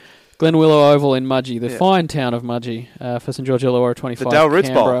to Glen Willow Oval in Mudgee, the fine town of Mudgee, for St George Illawarra 25, The Dale Ritz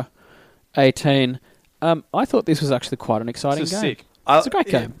Bowl. Canberra 18. I thought this was actually quite an exciting This game. is sick. It's a great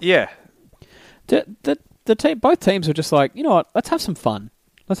game. Yeah. The team, both teams were just like, you know what? Let's have some fun.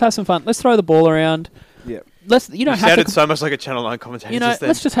 Let's throw the ball around. Yeah. You don't He have sounded to. so much like a Channel 9 commentator just then.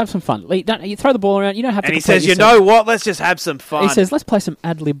 Let's just have some fun. You throw the ball around. You don't have to. And he complete says, you yourself. know what? Let's just have some fun. He says, let's play some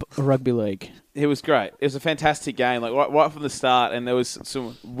ad-lib rugby league. It was great. It was a fantastic game, right from the start, and there was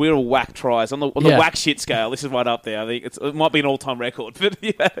some real whack tries on the Yeah. whack shit scale. This is right up there. I think it might be an all-time record. But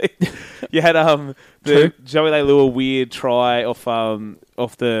you had the True. Joey Leilua weird try off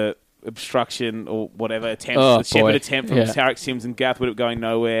the obstruction or whatever attempt, the shepherd attempt from Tarek Sims and Gath Widdop going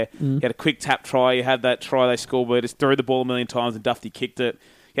nowhere. You had a quick tap try. You had that try they scored where just threw the ball a million times and Dufty kicked it.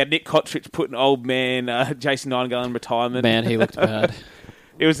 You had Nick Kotrich putting old man Jason Nightingale in retirement. Man, he looked bad.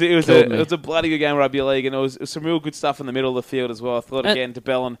 It was Killed me. a bloody good game of rugby league, and it was some real good stuff in the middle of the field as well. I thought again,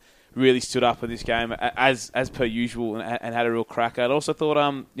 DeBellin really stood up in this game as per usual and had a real cracker. I also thought,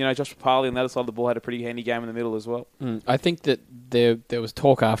 Josh Papali on the other side of the ball had a pretty handy game in the middle as well. I think that there was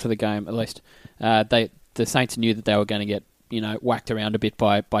talk after the game, at least. The Saints knew that they were going to get whacked around a bit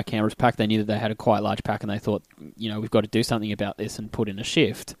by Canberra's pack. They knew that they had a quite large pack, and they thought, we've got to do something about this and put in a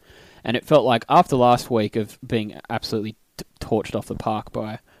shift. And it felt like after last week of being absolutely torched off the park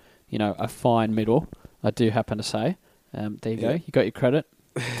by, a fine middle, I do happen to say. There you go. You got your credit.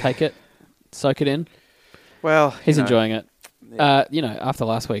 Take it. Soak it in. Well, he's enjoying it. Yeah. After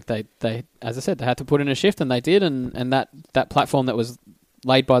last week, they as I said, they had to put in a shift, and they did, and that platform that was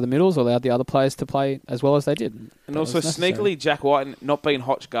laid by the middles allowed the other players to play as well as they did. And also sneakily, Jack White not being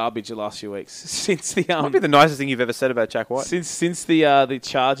hot garbage the last few weeks. Since the might be the nicest thing you've ever said about Jack White. Since the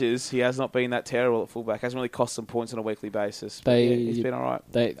Chargers, he has not been that terrible at fullback. Hasn't really cost them points on a weekly basis. He's been all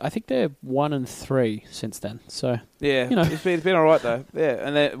right. I think they're 1-3 since then. So yeah, it's been all right though. Yeah,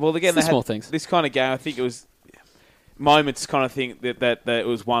 and again, they had small things. This kind of game, I think it was moments kind of thing that it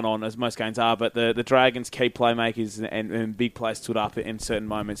was one on, as most games are, but the Dragons' key playmakers and big players stood up in certain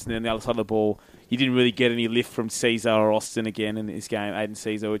moments, and then the other side of the ball, you didn't really get any lift from Caesar or Austin again in this game, Aiden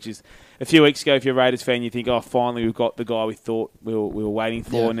Caesar, which is a few weeks ago, if you're a Raiders fan, you think, oh, finally we've got the guy we thought we were waiting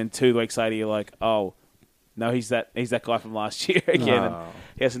for, and then 2 weeks later you're like, oh, no, he's that guy from last year again, and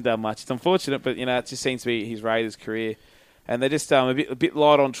he hasn't done much. It's unfortunate, but it just seems to be his Raiders' career. And they're just a bit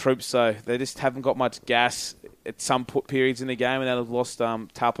light on troops, so they just haven't got much gas at some periods in the game, and they've lost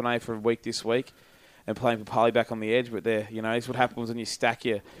Tapane for a week this week and playing Papali back on the edge. But it's what happens when you stack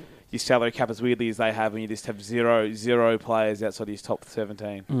your salary cap as weirdly as they have, and you just have zero players outside his top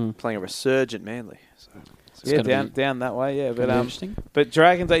 17. Playing a resurgent Manly. So down that way, yeah. But interesting. But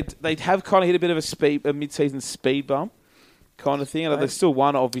Dragons, they have kind of hit a bit of a mid-season speed bump kind of thing. They still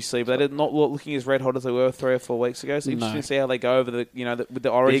won, obviously, but they're not looking as red hot as they were 3 or 4 weeks ago. So interesting to see how they go over with the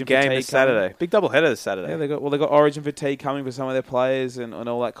Origin big game this Saturday. Big doubleheader this Saturday. Yeah, they got Origin fatigue coming for some of their players and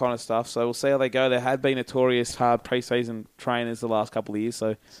all that kind of stuff. So we'll see how they go. They had been notorious hard pre-season trainers the last couple of years.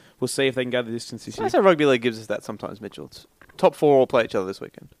 So we'll see if they can go the distance this year. That's how rugby league gives us that sometimes, Mitchell. It's top 4 all play each other this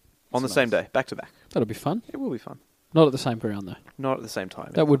weekend on the same day, back to back. That'll be fun. It will be fun. Not at the same ground though. Not at the same time.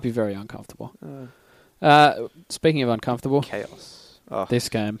 That would be very uncomfortable. Speaking of uncomfortable, chaos. This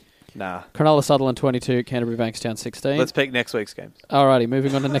game. Nah. Cronulla Sutherland 22, Canterbury Bankstown 16. Let's pick next week's games. Alrighty,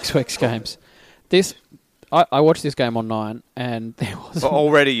 moving on to next week's games. I watched this game on 9, and there was...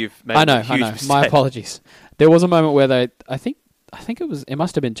 already you've made a huge mistake. My apologies. There was a moment where I think it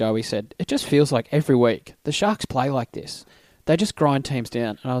must have been Joey said, it just feels like every week the Sharks play like this. They just grind teams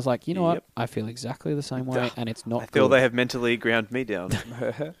down. And I was like, you know what? I feel exactly the same way, and it's not I feel they have mentally ground me down.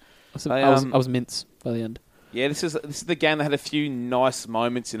 I was mince by the end. Yeah, this is the game that had a few nice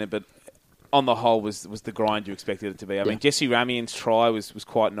moments in it, but on the whole was the grind you expected it to be. I mean, Jesse Ramian's try was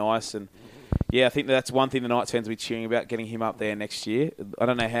quite nice, and I think that's one thing the Knights fans will be cheering about, getting him up there next year. I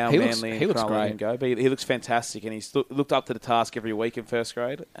don't know how Manly and Cronulla can go, but he looks fantastic, and he's looked up to the task every week in first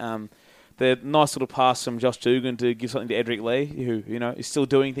grade. The nice little pass from Josh Dugan to give something to Edric Lee, who is still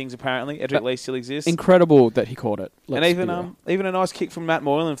doing things apparently. Edric Lee still exists. Incredible that he caught it. And even a nice kick from Matt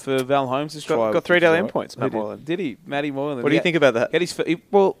Moylan for Val Holmes' try. Got 3 Dally M points, Matt Moylan. Did he? Matty Moylan. What do you think about that?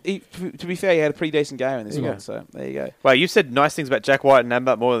 To be fair, he had a pretty decent game in this one, so there you go. Well, you said nice things about Jack White and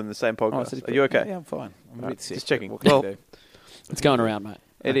Matt Moylan in the same podcast. Are you okay? Yeah, I'm fine. I'm a bit sick. Just checking. Well, it's going around, mate.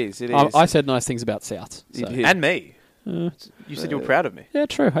 It is. I said nice things about Souths. So. And me. You said you were proud of me. Yeah,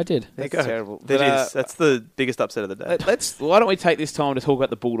 true. I did. That's terrible. That's the biggest upset of the day. Why don't we take this time to talk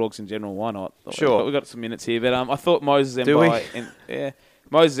about the Bulldogs in general? Why not? Sure. We've got some minutes here, but I thought Moses Mbai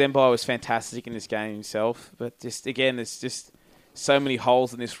was fantastic in this game himself. But just again, there's just so many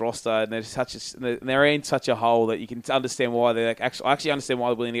holes in this roster, and they're in such a hole that you can understand why they're actually understand why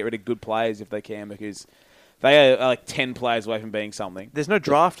they're willing to get rid of good players if they can, because they are like 10 players away from being something. There's no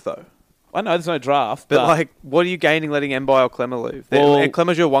draft though. I know there's no draft. But what are you gaining letting Mbai or Clemmer leave? And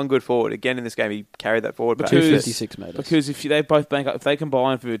Clemmer's your one good forward. Again, in this game, he carried that forward. 256 metres. Because if they both bank up, if they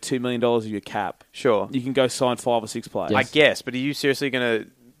combine for $2 million of your cap, sure, you can go sign 5 or 6 players. Yes. I guess, but are you seriously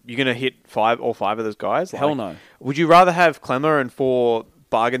going to hit all 5 of those guys? Hell no. Would you rather have Clemmer and 4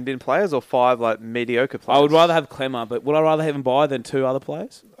 bargain bin players or 5 mediocre players? I would rather have Clemmer, but would I rather have Mbai than 2 other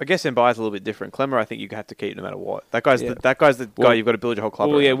players? I guess Mbai's a little bit different. Clemmer, I think you have to keep no matter what. That guy's the guy you've got to build your whole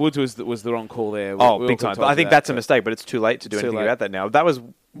club around. Yeah, Woods was the wrong call there. Big time. But I think that's a mistake, but it's too late to do anything about that now.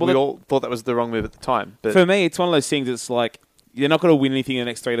 We all thought that was the wrong move at the time. But for me, it's one of those things that's like, you're not going to win anything in the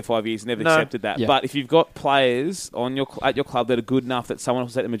next 3 to 5 years. Never accepted that. Yeah. But if you've got players at your club that are good enough that someone will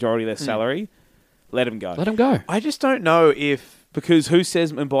set the majority of their salary, let them go. Let them go. I just don't know if... Because who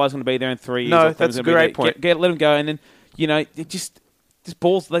says Mbai's going to be there in 3 years? No, that's a great point. Let him go, and then it just just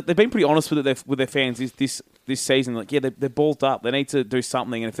balls. Like, they've been pretty honest with their fans this season. Like, yeah, they're balled up. They need to do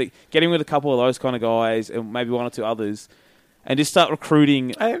something. And if they get in with a couple of those kind of guys and maybe one or two others, and just start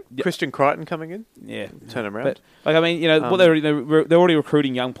recruiting. Christian Crichton coming in, turn him around. But, like, I mean, what they're already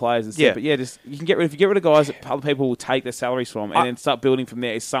recruiting young players and stuff. Yeah. But yeah, just if you get rid of guys that other people will take their salaries from, and then start building from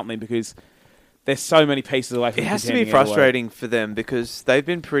there is something, because there's so many pieces away from. It has to be frustrating for them, because they've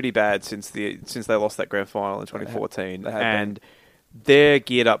been pretty bad since they lost that grand final in 2014, and they're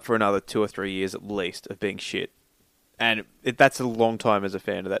geared up for another 2 or 3 years at least of being shit. And that's a long time as a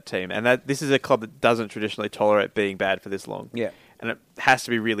fan of that team. And this is a club that doesn't traditionally tolerate being bad for this long. Yeah. And it has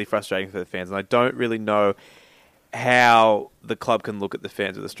to be really frustrating for the fans. And I don't really know how the club can look at the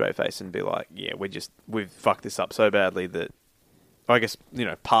fans with a straight face and be like, yeah, we've fucked this up so badly that... I guess,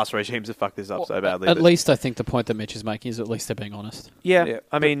 past regimes have fucked this up so badly. At least I think the point that Mitch is making is at least they're being honest. Yeah.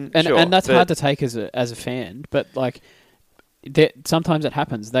 I mean, and, sure. And that's hard to take as a fan, but like... sometimes it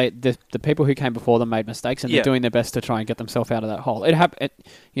happens. The people who came before them made mistakes, and they're doing their best to try and get themselves out of that hole.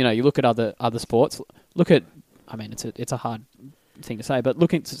 You look at other sports. It's a hard thing to say, but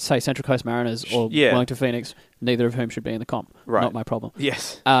look at, say, Central Coast Mariners or Wellington Phoenix, neither of whom should be in the comp. Right. Not my problem.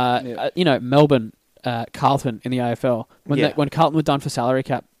 Yes. Melbourne, Carlton in the AFL. When Carlton were done for salary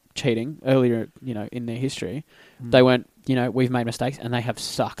cap cheating earlier, in their history, they went, we've made mistakes, and they have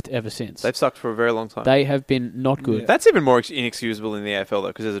sucked ever since. They've sucked for a very long time. They have been not good. Yeah. That's even more inexcusable in the AFL, though,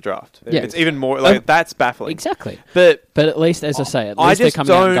 because there's a draft. Yeah. It's even more... that's baffling. Exactly. But at least, as I say, at least they're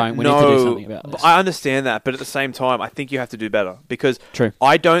coming out and going, we need to do something about this. I understand that, but at the same time, I think you have to do better. Because True.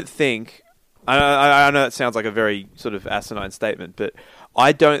 I don't think... I know that sounds like a very sort of asinine statement, but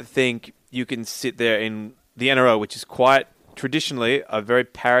I don't think you can sit there in the NRL, which is quite traditionally a very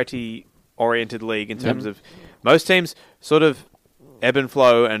parity-oriented league in terms of... Most teams sort of ebb and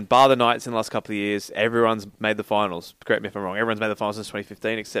flow, and bar the Knights in the last couple of years, everyone's made the finals. Correct me if I'm wrong. Everyone's made the finals since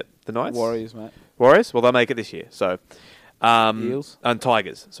 2015 except the Knights. Warriors, mate. Warriors? Well, they'll make it this year. So, Eels? And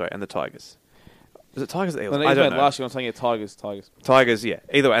Tigers. Sorry, and the Tigers. Was it Tigers or Eels? No, I don't know. Last year I'm saying Tigers. Tigers, yeah.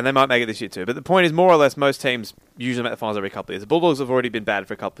 Either way, and they might make it this year too. But the point is, more or less, most teams usually make the finals every couple of years. The Bulldogs have already been bad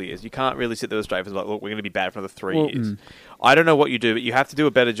for a couple of years. You can't really sit there with straight face like, look, we're going to be bad for another 3 years. I don't know what you do, but you have to do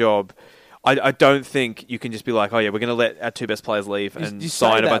a better job. I don't think you can just be like, oh yeah, we're going to let our 2 best players leave and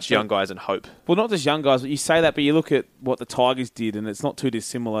sign a bunch of young guys and hope. Well, not just young guys, but you say that, but you look at what the Tigers did, and it's not too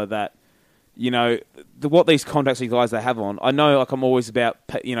dissimilar that, what these contracts these guys they have on. I know, like, I'm always about,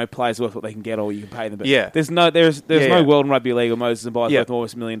 players worth what they can get or you can pay them. But there's no world in rugby league or Moses and Byes worth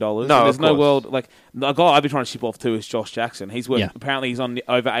almost $1 million. No, there's no world, like, a guy I've been trying to ship off to is Josh Jackson. He's worth, apparently he's on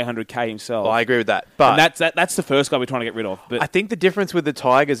over 800K himself. Well, I agree with that. But and that's the first guy we're trying to get rid of. But I think the difference with the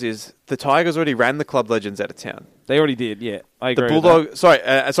Tigers is the Tigers already ran the club legends out of town. They already did, yeah. I agree.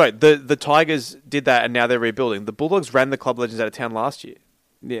 The Tigers did that and now they're rebuilding. The Bulldogs ran the club legends out of town last year.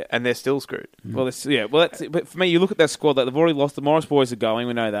 Yeah, and they're still screwed. Well, but for me, you look at that squad. That they've already lost. The Morris boys are going.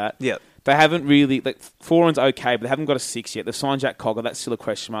 We know that. Yeah, they haven't really. Like, Foran's okay, but they haven't got a 6 yet. They've signed Jack Cogger. That's still a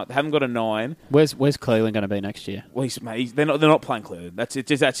question mark. They haven't got a 9. Where's Cleveland going to be next year? Well, they're not playing Cleveland. That's just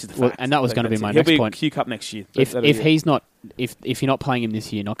the fact. Well, and that was going to be my next point. He'll be Q Cup next year. If you're not playing him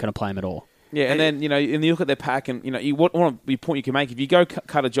this year, you're not going to play him at all. Yeah, and then and you look at their pack, and what point you can make if you go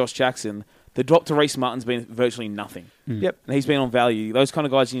cut a Josh Jackson. The drop to Reece Martin's been virtually nothing. Yep, and he's been on value. Those kind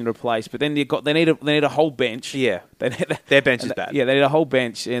of guys you need to replace. But then they need a whole bench. Yeah, their bench is bad. Yeah, they need a whole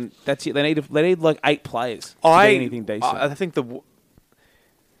bench, and that's it. They need like 8 players to get anything decent. I think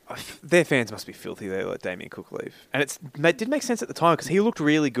their fans must be filthy. They let Damien Cook leave, and it did make sense at the time because he looked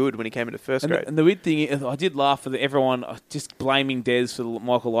really good when he came into first grade. And the weird thing is, I did laugh at everyone just blaming Des for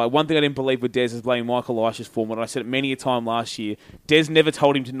Michael Elisha. One thing I didn't believe with Des is blaming Michael Elisha's form. And I said it many a time last year. Des never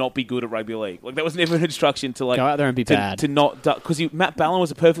told him to not be good at rugby league. Like, that was never an instruction to go out there and be bad. To not, because Matt Ballon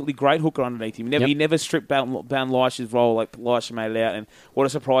was a perfectly great hooker underneath him. He never stripped down Elisha's role like Elisha made it out. And what a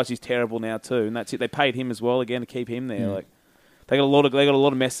surprise, he's terrible now too. And that's it. They paid him as well again to keep him there. Like. They got a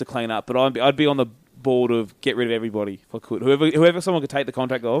lot of mess to clean up, but I'd be on the board of get rid of everybody if I could. Whoever someone could take the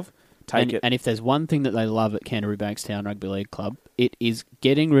contract of, take it. And if there's one thing that they love at Canterbury Bankstown Rugby League Club, it is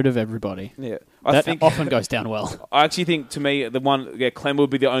getting rid of everybody. Yeah, I think often goes down well. I actually think, to me, Clem would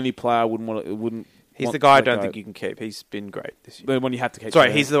be the only player I wouldn't. He's the guy I don't think you can keep. He's been great this year. The one you have to keep.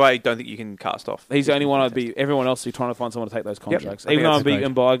 Sorry, he's the way I don't think you can cast off. He's the only one I'd be... Everyone else is trying to find someone to take those contracts. Yep. Even though I'm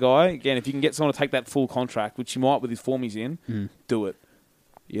beaten by a guy, again, if you can get someone to take that full contract, which you might with his form he's in, do it.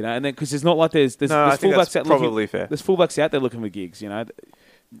 And then because it's not like there's fullbacks out probably fair. There's fullbacks out there looking for gigs. Go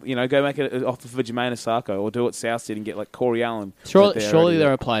make an offer for Jermaine Asako or do what South did and get like Corey Allen. Surely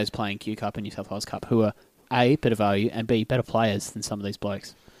there are players playing Q Cup and New South Wales Cup who are A, better value, and B, better players than some of these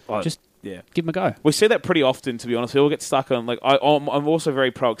blokes. Yeah. give them a go. We see that pretty often, to be honest. We all get stuck on, like, I'm also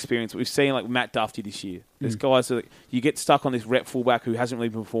very pro-experience. We've seen, like, Matt Duffy this year. There's guys that you get stuck on this rep fullback who hasn't really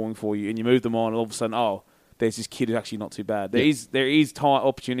been performing for you, and you move them on, and all of a sudden, there's this kid who's actually not too bad. There is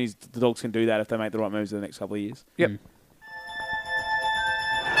opportunities the Dogs can do that if they make the right moves in the next couple of years. Yep.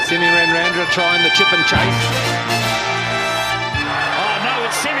 Simi Radradra trying the chip and chase. Oh no,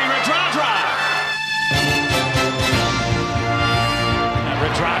 it's Simi Radradra. And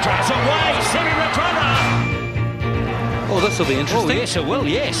Radradra's away. Simi Radradra. Oh, this will be interesting. Oh yes, it will.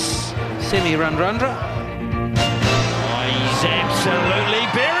 Yes. Simi Radradra. Oh, he's absolutely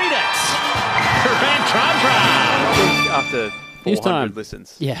buried it. Radradra. After News 400 time.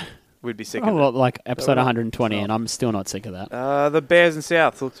 listens, Yeah. we'd be sick Oh, of well, it. like episode 120, and I'm still not sick of that. The Bears and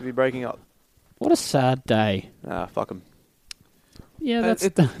South look to be breaking up. What a sad day. Fuck them. Yeah,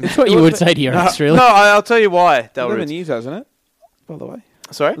 that's what you would say to your ex, really. No, I'll tell you why. 11 years, hasn't it? By the way.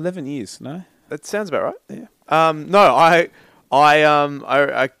 Sorry? 11 years, no? That sounds about right. Yeah. No,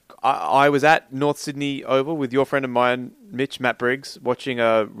 I was at North Sydney Oval with your friend of mine, Matt Briggs, watching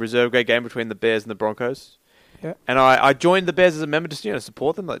a reserve grade game between the Bears and the Broncos. Yeah. And I joined the Bears as a member to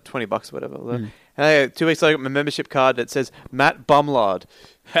support them, like $20 or whatever. And 2 weeks later, I got my membership card that says Matt Bumlard.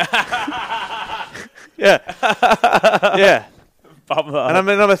 Yeah. Yeah. Bumlard. And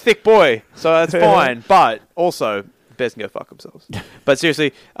I'm a thick boy, so that's fine. But also, Bears can go fuck themselves. But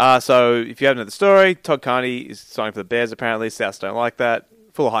seriously, so if you haven't heard the story, Todd Carney is signing for the Bears apparently. Souths don't like that.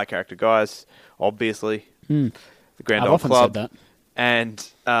 Full of high character guys, obviously. The Grand I've Old often Club. said that. And,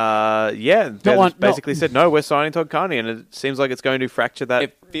 the Bears basically said, no, we're signing Todd Carney. And it seems like it's going to fracture that.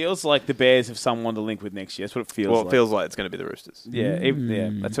 It feels like the Bears have someone to link with next year. That's what it feels like. Well, it feels like it's going to be the Roosters. Yeah,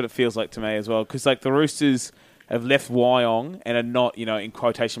 that's what it feels like to me as well. Because, like, the Roosters have left Wyong and are not, in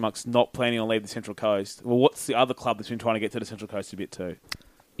quotation marks, not planning on leaving the Central Coast. Well, what's the other club that's been trying to get to the Central Coast a bit too?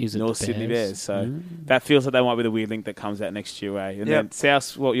 Is it North the Sydney Bears. Bears? So that feels like they might be the weird link that comes out next year, eh? And then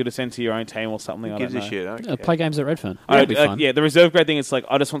South, you'd have sent to your own team or something. Who I gives don't a know. shit? I don't care. Play games at Redfern. I That'd be fun. the reserve grade thing. It's like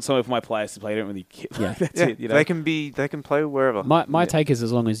I just want somewhere for my players to play. I don't really care. Yeah. That's Yeah, it. they can play wherever. My take is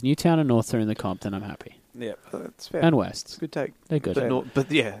as long as Newtown and North are in the comp, then I'm happy. Yeah. That's fair. And West. Good take. They're good.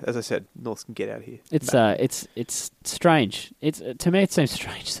 But yeah, as I said, North can get out of here. It's strange. To me, it seems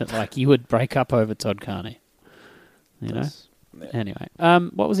strange that like you would break up over Todd Carney. You know. Anyway,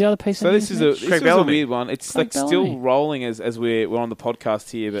 what was the other piece? So this is a weird one. It's Craig like still rolling as we're on the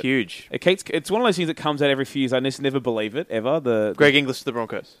podcast here, but Huge. It's one of those things that comes out every few years. I just never believe it ever. Greg Inglis to the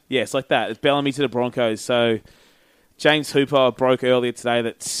Broncos. Yeah, it's like that. It's Bellamy to the Broncos. So James Hooper broke earlier today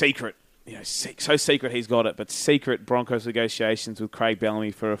that secret. So secret he's got it, but secret Broncos negotiations with Craig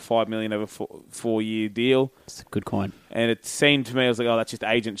Bellamy for a $5 million over 4-year deal. It's a good coin. And it seemed to me, I was like, oh, that's just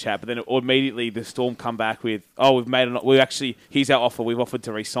agent chat. But then immediately the Storm come back with, here's our offer. We've offered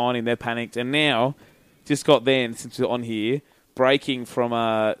to re-sign him. They're panicked. And now, just got then, since we're on here, breaking from,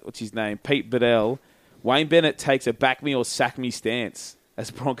 what's his name, Pete Bedell, Wayne Bennett takes a back me or sack me stance as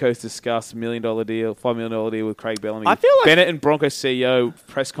Broncos discuss $5 million deal with Craig Bellamy. I feel like Bennett and Broncos CEO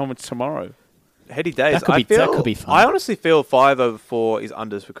press conference tomorrow. Heady days. That could be fun. I honestly feel 5 over 4 is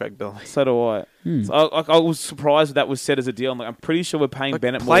unders for Craig Bellamy. So do I. So I was surprised that was said as a deal. I'm pretty sure we're paying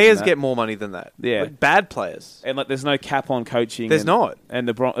Bennett more players than that. get more money than that. Yeah. Bad players. And there's no cap on coaching. There's not. And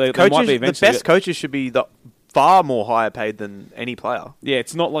the Coaches, might be the eventually. best coaches should be far more higher paid than any player. Yeah,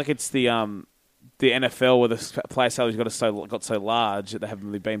 it's not like it's the NFL where the player salaries got so large that they haven't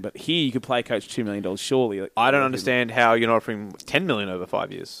really been. But here you could play a coach $2 million surely. I don't understand how you're not offering $10 million over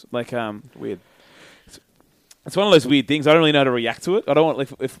 5 years. Weird. It's one of those weird things. I don't really know how to react to it. I don't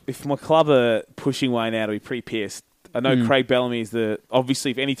want if my club are pushing Wayne out, I'd be pretty pissed. I know Craig Bellamy is obviously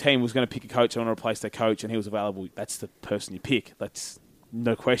if any team was going to pick a coach, I want to replace their coach, and he was available. That's the person you pick. That's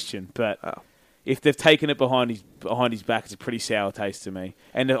no question. But if they've taken it behind his back, it's a pretty sour taste to me.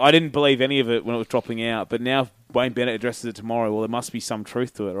 And I didn't believe any of it when it was dropping out. But now if Wayne Bennett addresses it tomorrow, well, there must be some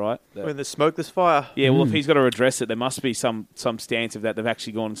truth to it, right? When there's smoke, there's fire. Yeah, well, if he's got to address it, there must be some stance of that. They've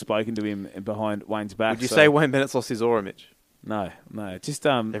actually gone and spoken to him behind Wayne's back. Would you say Wayne Bennett's lost his aura, Mitch? No. Just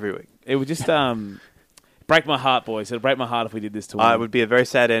every week. It would just break my heart, boys. It'd break my heart if we did this to him. It would be a very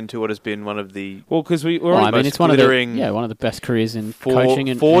sad end to what has been one of the because it's one of the best careers in coaching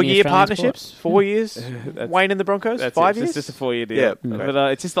and 4-year partnerships. 4 years. Wayne in the Broncos. 5 years. It's just a 4-year deal. Yeah,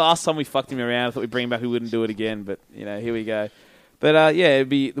 but it's just the last time we fucked him around. I thought we'd bring him back. We wouldn't do it again. But here we go. But it'd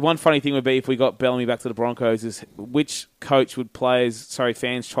be the one funny thing would be if we got Bellamy back to the Broncos is which coach would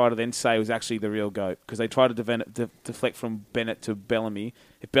fans try to then say was actually the real GOAT because they tried to deflect from Bennett to Bellamy.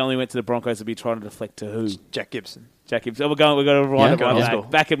 If Bellamy went to the Broncos, they'd be trying to deflect to who? Jack Gibson. Jack Gibson. We're going to rewind it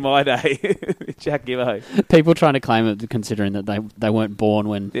back in my day. Jack Gibbo. People trying to claim it, considering that they weren't born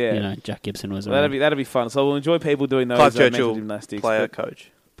when Jack Gibson was around. That'd be fun. So we'll enjoy people doing those Clive mental Churchill, gymnastics. Player, coach.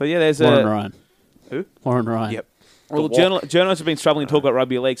 But yeah, there's Warren Ryan. Who? Warren Ryan. Yep. Well, journalists have been struggling to talk about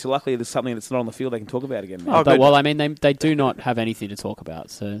rugby league, so luckily there's something that's not on the field they can talk about again. Oh, well, I mean, they do not have anything to talk about.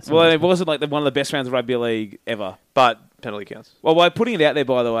 So it wasn't like one of the best rounds of rugby league ever. But penalty counts. Well, by putting it out there,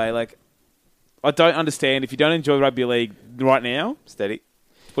 by the way, like I don't understand if you don't enjoy rugby league right now. Steady.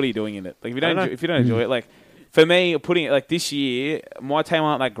 What are you doing in it? Like if you don't enjoy it, like for me, putting it like this year, my team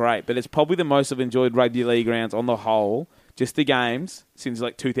aren't that great, but it's probably the most I've enjoyed rugby league rounds on the whole. Just the games since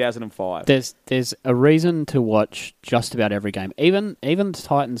like 2005. There's a reason to watch just about every game. Even the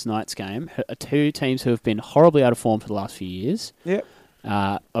Titans Knights game, two teams who have been horribly out of form for the last few years. Yep.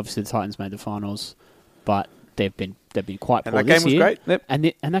 Obviously the Titans made the finals, but they've been quite poor and that this game was year. Great. Yep.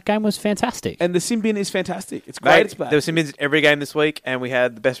 And that game was fantastic. And the sin bin is fantastic. It's great. It's back. There were sin bins every game this week, and we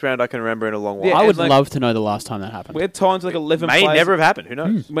had the best round I can remember in a long while. Yeah, I would love to know the last time that happened. We had times like 11 May players. never have happened. Who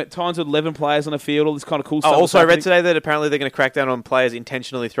knows? We had times with 11 players on the field, all this kind of cool stuff. Also, I read today that apparently they're going to crack down on players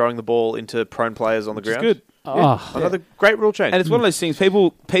intentionally throwing the ball into prone players on the ground. It's good. Another great rule change. And it's one of those things,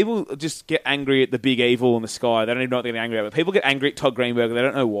 people just get angry at the big evil in the sky. They don't even know what they're getting angry at. But people get angry at Todd Greenberg. They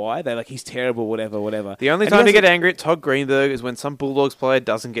don't know why. They're like, he's terrible, whatever. The only time to get angry at Todd Greenberg is when some Bulldogs player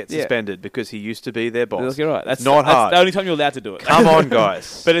doesn't get suspended because he used to be their boss. You're right. That's not hard. That's the only time you're allowed to do it. Come on,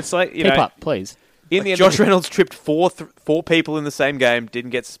 guys. But it's like, Keep up, please. In the Josh Reynolds tripped four people in the same game,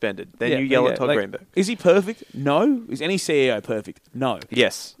 didn't get suspended. Then you yell at Todd Greenberg. Is he perfect? No. Is any CEO perfect? No.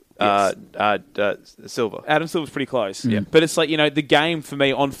 Yes. Silver. Adam Silver's pretty close. Yeah. But it's like, the game for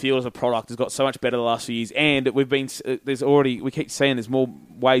me on field as a product has got so much better the last few years. And we keep saying there's more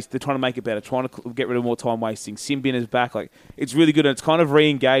ways. They're trying to make it better, trying to get rid of more time wasting. Simbin is back. Like, it's really good. And it's kind of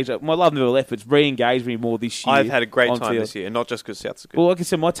re-engaged. My love never left, but it's re-engaged me more this year. I've had a great time this year, not just because South's good. Well, like I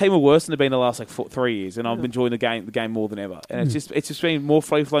said, my team are worse than they've been the last 3 years. And I'm enjoying the game more than ever. And it's just been more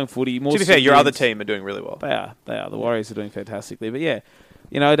free-flowing footy. More to be fair, your other team are doing really well. They are. The Warriors are doing fantastically. But yeah.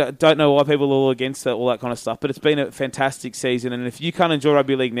 I don't know why people are all against it, all that kind of stuff, but it's been a fantastic season. And if you can't enjoy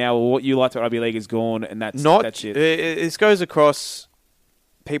rugby league now, or what you liked about rugby league is gone, and that's it. This goes across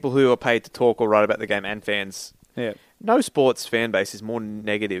people who are paid to talk or write about the game and fans. Yeah. No sports fan base is more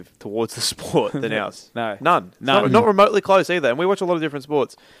negative towards the sport than ours. No. None. Not remotely close either. And we watch a lot of different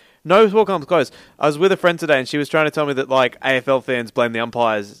sports. No sport comes close. I was with a friend today, and she was trying to tell me that AFL fans blame the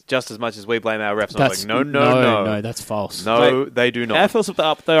umpires just as much as we blame our refs. And I was like, no, that's false. No, they do not. AFL slipped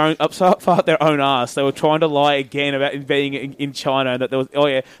up so far their own arse. They were trying to lie again about being in China. That there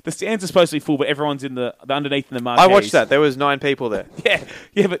was, the stands are supposed to be full, but everyone's in the underneath in the marquees. I watched that. There was 9 people there. Yeah.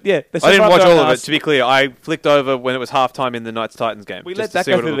 I didn't watch all of it. To be clear, I flicked over when it was halftime in the Knights Titans game. We let that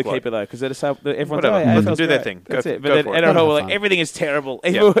go through the keeper though, because everyone's let them do their thing. That's it. But then NRL were like, everything is terrible,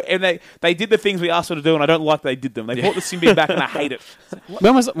 and they did the things we asked them to do, and I don't like they did them. They brought the Simbin back, and I hate it.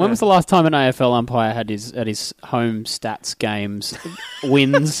 When was the last time an AFL umpire had his home stats games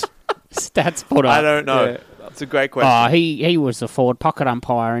wins stats put up? I don't know. Yeah. That's a great question. He was the forward pocket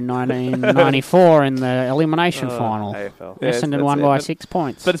umpire in 1994 in the elimination final. AFL. Essendon won by 6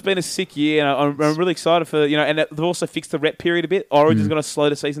 points. But it's been a sick year, and I'm really excited for and they've also fixed the rep period a bit. Origin's going to slow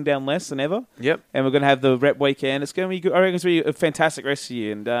the season down less than ever. Yep. And we're going to have the rep weekend. It's going to be good. I reckon it's going to be a fantastic rest of the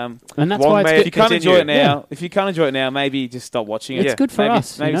year. And that's why it's good. If you can't enjoy it now, if you can't enjoy it now, maybe just stop watching it. It's good for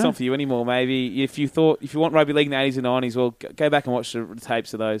us. Maybe it's not for you anymore. Maybe if you want rugby league in the 80s and 90s, well, go back and watch the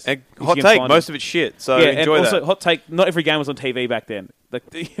tapes of those. And hot take, most of it's shit. So enjoy that. Also, hot take, not every game was on TV back then.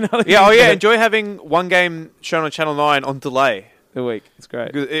 Enjoy having one game shown on Channel 9 on delay a week. It's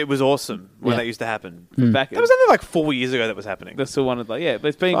great. It was awesome when that used to happen. That was only 4 years ago that was happening. That's still one of but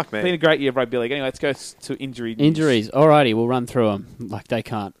it's been a great year of rugby league. Anyway, let's go to injury news. Injuries. Alrighty, we'll run through them like they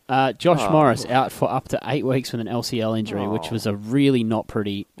can't. Josh Morris out for up to 8 weeks with an LCL injury, which was a really not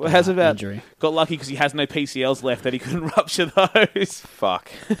pretty injury. Got lucky because he has no PCLs left that he couldn't rupture those.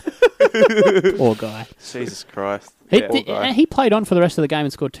 Fuck. Poor guy. Jesus Christ. He played on for the rest of the game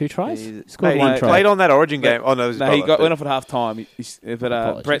and scored 2 tries. He scored 1 try. Played on that Origin game. Oh no, he went off at half time.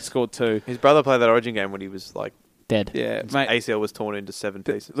 But Brett scored 2. His brother played that Origin game when he was Dead. Yeah, His mate. ACL was torn into 7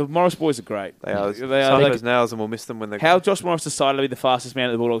 pieces. The Morris boys are great. They are. They are Sharp like- as nails, and we'll miss them when they. How Josh Morris decided to be the fastest man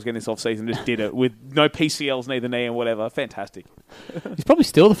at the Bulldogs again this offseason, just did it with no PCLs, neither knee and whatever. Fantastic. He's probably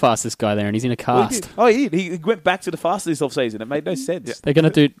still the fastest guy there, and he's in a cast. He went back to the fastest this offseason. It made no sense. They're going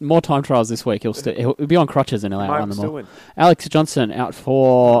to do more time trials this week. He'll be on crutches and he'll outrun them still all. win. Alex Johnson out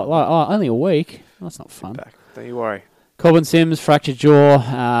for only a week. That's not fun. Back. Don't you worry. Corbin Sims, fractured jaw,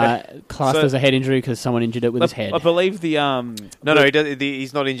 classed as a head injury because someone injured it with his head. I believe the No,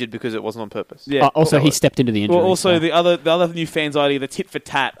 he's not injured because it wasn't on purpose. Yeah. Also, he stepped into the injury. Well, also so. the other new fans idea, the tit for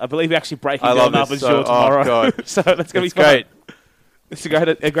tat. I believe we're actually breaking I down love Narvan's this. jaw tomorrow. God. So that's going to be fun. great. It's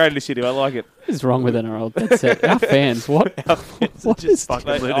a great initiative. I like it. What is wrong with NRL? That's it. Our fans, what? What is fucking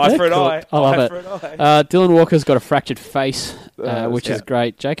Mate, lunatic. eye for an Cool. eye. I love Eye it. for an eye. Dylan Walker's got a fractured face, which yeah. is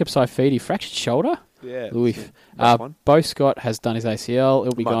great. Jacob Saifidi, fractured shoulder. Yeah. Oof. That's one. Bo Scott has done his ACL.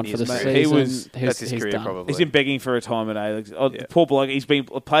 He'll be Might gone be for the his season. mate. That's his career, done. probably. He's been begging for retirement. Yeah. Poor bloke. He's been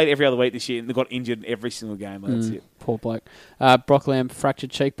played every other week this year and got injured in every single game. That's it. Poor bloke. Brock Lamb,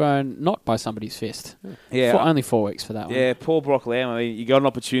 fractured cheekbone, not by somebody's fist. Yeah. Only 4 weeks for that one. Yeah, poor Brock Lamb. I mean, you got an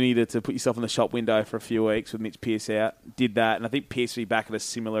opportunity to put yourself in the shop window for a few weeks with Mitch Pearce out. Did that, and I think Pearce will be back at a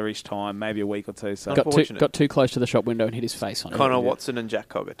similar-ish time, maybe a week or two. So Got too close to the shop window and hit his face on it. Connor Watson and Jack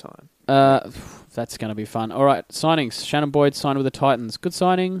Cogger time. That's going to be fun. All right, signings. Shannon Boyd signed with the Titans. Good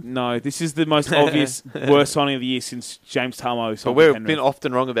signing. No, this is the most obvious worst signing of the year since James Tarmo. But we've been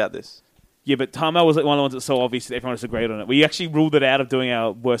often wrong about this. Yeah, but Tarmo was like one of the ones that's so obvious that everyone just agreed on it. We actually ruled it out of doing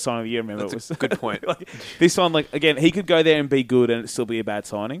our worst signing of the year. Remember, That's a good point. This one, again, he could go there and be good, and it'd still be a bad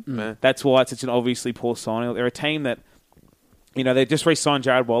signing. Mm. That's why it's such an obviously poor signing. They're a team that, they just re-signed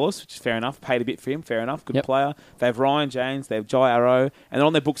Jared Wallace, which is fair enough. Paid a bit for him, fair enough. Good player. They have Ryan James, they have Jai Arrow, and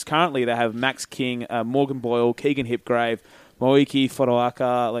on their books currently they have Max King, Morgan Boyle, Keegan Hipgrave, Moiki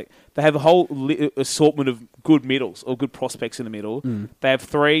Fodoaka. They have a whole assortment of good middles or good prospects in the middle. They have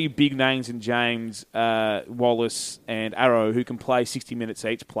 3 big names in James, Wallace, and Arrow who can play 60 minutes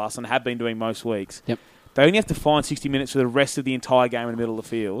each plus and have been doing most weeks. Yep. They only have to find 60 minutes for the rest of the entire game in the middle of the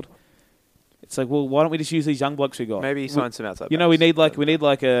field. It's like, well, why don't we just use these young blokes we got? Maybe sign some outside. We need a Maybe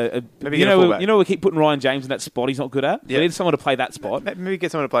you get a fullback. know we keep putting Ryan James in that spot he's not good at. Yeah. We need someone to play that spot. Maybe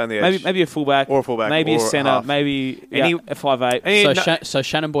get someone to play on the edge. Maybe a fullback Or a fullback, maybe a or centre, half. maybe Any- a 5'8". So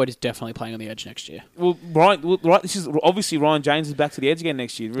Shannon Boyd is definitely playing on the edge next year. Well, right. This is obviously Ryan James is back to the edge again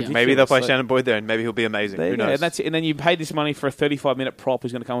next year. Ridiculous. Maybe they'll play Like, Shannon Boyd there, and maybe he'll be amazing. there Who you go. knows? And that's it. And then you paid this money for a 35-minute prop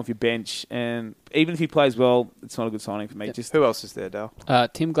who's going to come off your bench, and even if he plays well, it's not a good signing for me. Just Who else is there, Dale?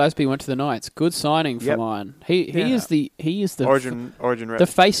 Tim Glasby went to the Knights. Good signing for Yep. mine. He is the Origin rep. the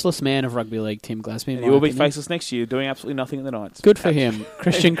faceless man of rugby league. Tim Glasby. in and my he will be opinion. faceless next year, doing absolutely nothing in the Knights. Good for him.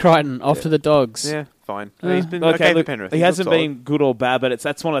 Christian Crichton off to the Dogs. Yeah, fine. Uh, He's been Okay, okay look, with Penrith. he He's hasn't looked been good or bad, but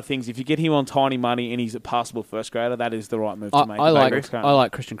that's one of the things. If you get him on tiny money and he's a passable first grader, that is the right move to make. I Currently.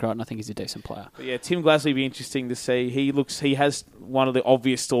 like Christian Crichton. I think he's a decent player. But yeah, Tim Glasby will be interesting to see. He has one of the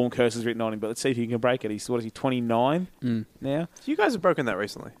obvious storm curses written on him, but let's see if he can break it. He's 29 now. You guys have broken that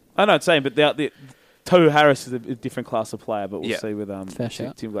recently. I know it's saying, but the Tohu Harris is a different class of player, but we'll Yeah. see with Fair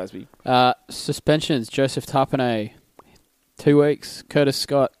shout. Tim Glasby. Suspensions. Joseph Tarpanay, 2 weeks. Curtis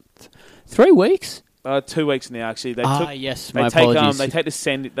Scott, 3 weeks. 2 weeks now, actually. Yes. They My take apologies. they take the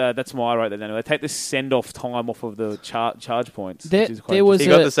send. That's my right there. They take the send off time off of the charge points. There- which is quite there was He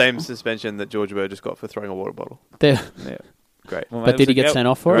interesting. got the same suspension that George Burgess got for throwing a water bottle. There- Yeah. Great. Well, But did he get sent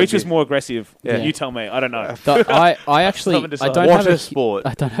off for it? Which was more aggressive? Yeah. You tell me. I don't know. I actually Haven't I decided. don't What have a a sport.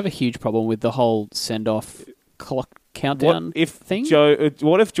 I don't have a huge problem with the whole send off clock countdown What if thing.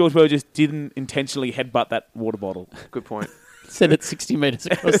 What if George Burgess didn't intentionally headbutt that water bottle? Good point. Send it 60 metres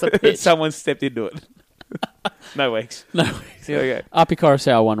across the pitch. Someone stepped into it. No weeks. No. Yeah, okay. Api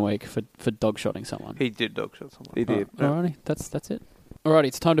Coruscant 1 week for dog shotting someone. He did dog shot someone. He did. Alrighty, that's it. Alrighty,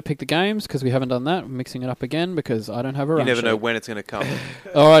 it's time to pick the games because we haven't done that. We're mixing it up again because I don't have a run You never sheet. know when it's going to come.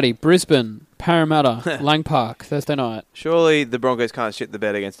 Alrighty, Brisbane, Parramatta, Lang Park, Thursday night. Surely the Broncos can't shit the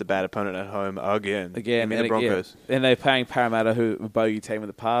bed against a bad opponent at home again. Again, I mean, and the Broncos. And they're paying Parramatta, who were a bogey team in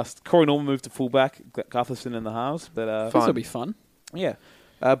the past. Corey Norman moved to fullback, Gutherson in the halves. But This will be fun. yeah,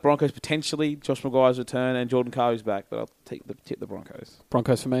 Broncos potentially, Josh Maguire's return, and Jordan Carey's back. But I'll tip the Broncos.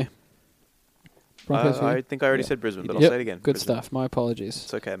 Broncos for me. Broncos for you? I think I already Yeah. said Brisbane, but Yep, I'll say it again. Good Brisbane. stuff. My apologies.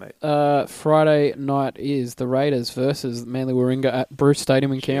 It's okay, mate. Friday night is the Raiders versus Manly Warringah at Bruce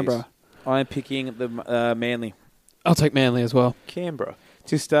Stadium in Canberra. I am picking the Manly. I'll take Manly as well. Canberra.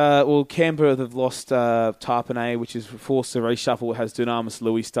 Canberra, they've lost Tarpanay, which is forced to reshuffle. It has Dunamis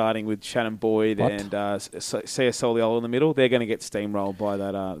Louis starting with Shannon Boyd and Sia Soliolo in the middle. They're going to get steamrolled by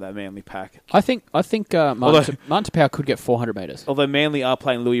that Manly pack. I think Martin Tapau could get 400 metres. Although Manly are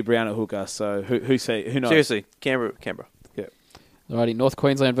playing Louis Brown at hooker, so who knows? Seriously, Canberra. Yeah. Alrighty, North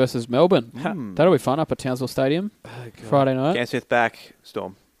Queensland versus Melbourne. That'll be fun up at Townsville Stadium Friday night. Cam Smith back,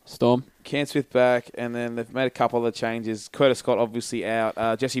 Storm. Cam Smith back, and then they've made a couple other changes. Curtis Scott obviously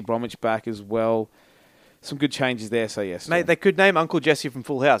out. Jesse Bromwich back as well. Some good changes there, so yes. Mate, they could name Uncle Jesse from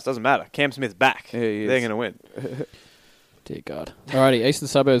Full House. Doesn't matter. Cam Smith back. Yeah, he is. They're going to win. Dear God. Alrighty, Eastern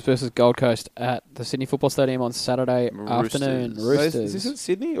Suburbs versus Gold Coast at the Sydney Football Stadium on Saturday afternoon. Roosters. Is this in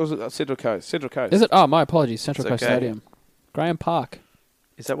Sydney or is it Central Coast? Central Coast. Is it? Oh, my apologies. Central It's Coast okay. Stadium. Graham Park.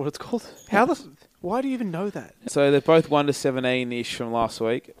 Is that what it's called? Why do you even know that? So they're both 1-17-ish from last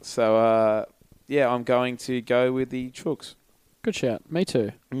week. So, I'm going to go with the Chooks. Good shout. Me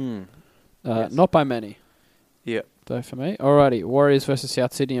too. Yes. Not by many, Yeah. though, for me. Alrighty, Warriors versus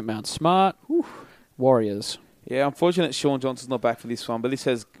South Sydney at Mount Smart. Warriors. Yeah, unfortunate Sean Johnson's not back for this one, but this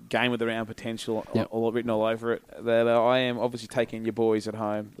has game of the round potential all written all over it. That I am obviously taking your boys at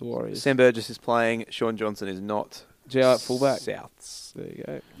home, the Warriors. Sam Burgess is playing. Sean Johnson is not. JR at fullback. Souths. There you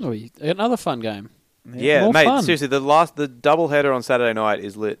go. Oh, another fun game. Yeah, More mate. fun. Seriously, the double header on Saturday night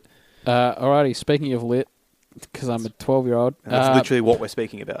is lit. Alrighty, speaking of lit, because I'm a 12-year-old. And that's literally what we're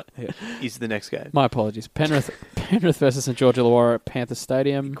speaking about. Is the next game. My apologies. Penrith versus St George Illawarra at Panther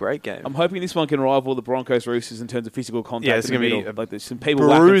Stadium. Great game. I'm hoping this one can rival the Broncos Roosters in terms of physical contact. Yeah, it's in the going to middle. be like there's some people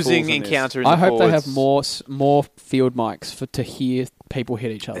bruising whacking fools on encounter in the I hope they forwards. have more field mics to hear people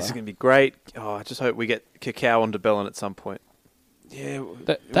hit each other. This is going to be great. Oh, I just hope we get Cacao on DeBellin at some point. this. Yeah,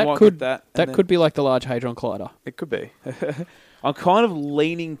 That might could get that could be like the Large Hadron Collider. It could be. I'm kind of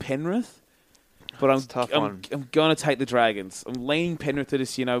leaning Penrith, but It's a tough one. I'm going to take the Dragons. I'm leaning Penrith to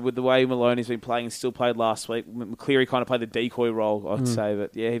this, with the way Maloney's been playing and still played last week. McCleary kind of played the decoy role, I'd say.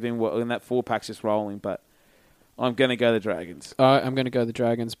 But yeah, he's been in that 4-pack's just rolling. But I'm going to go the Dragons. I'm going to go the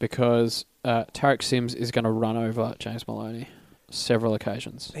Dragons because Tarek Sims is going to run over James Maloney several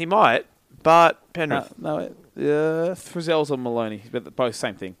occasions. He might, but Penrith. Frizzell's on Maloney, but both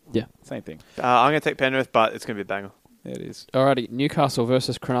same thing. Yeah. Same thing. I'm going to take Penrith, but it's going to be a banger. Yeah, it is. Alrighty, Newcastle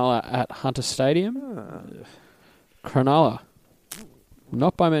versus Cronulla at Hunter Stadium. Cronulla.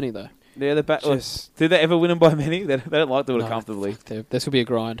 Not by many, though. Yeah, they're back. Did they ever win them by many? They don't like doing it comfortably. This will be a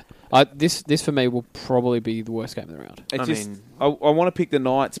grind. This for me will probably be the worst game of the round. I want to pick the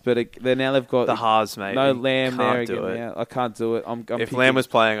Knights, but they've got The Haas, mate. no You Lamb can't there do again. it. Yeah, I can't do it. I'm If picking, Lamb was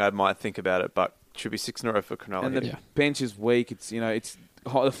playing, I might think about it, but should be 6 in a row for Cronulla. and the here. bench is weak. It's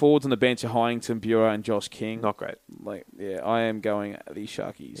the forwards on the bench are Hyington, Bureau, and Josh King. Not great. I am going the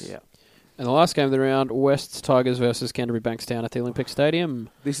Sharkies. Yeah. And the last game of the round, Wests Tigers versus Canterbury Bankstown at the Olympic Stadium.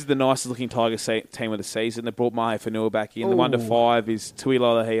 This is the nicest looking Tigers team of the season. They brought Mahe Fanua back in. The 1-5 is Tui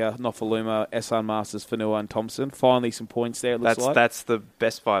Lolohea, Nofaluma, Essan Masters, Fanua, and Thompson. Finally, some points there. It looks like That's the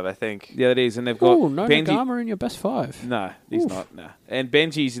best 5, I think. yeah, it is. And they've got No Nagama in your best 5. No, he's not. No, and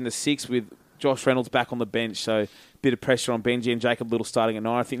Benji's in the 6 with Josh Reynolds back on the bench. So bit of pressure on Benji and Jacob Little starting at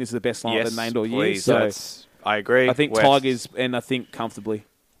 9. I think this is the best line they've named all year. Please. So I agree. I think West. Tigers, and I think comfortably.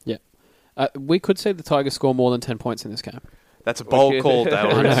 Yeah. We could see the Tigers score more than 10 points in this game. That's a bold call, Dale.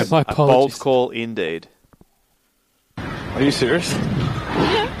 I know, my A bold apologies. call indeed. Are you serious? You're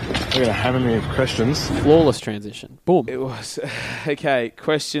going to hammer me with questions. Flawless transition. Boom. It was. Okay,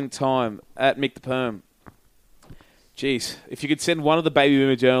 question time at Mick the Perm. Jeez, if you could send one of the baby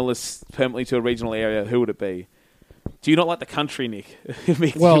boomer journalists permanently to a regional area, who would it be? Do you not like the country, Nick?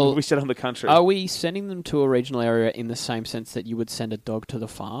 Well, we said on the country. Are we sending them to a regional area in the same sense that you would send a dog to the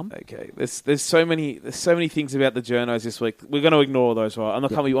farm? Okay, there's so many things about the journos this week. We're going to ignore those, right? I'm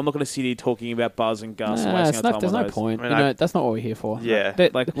not going to sit here talking about Buzz and Gus and wasting our time there's on no those. point. I mean, That's not what we're here for. Yeah.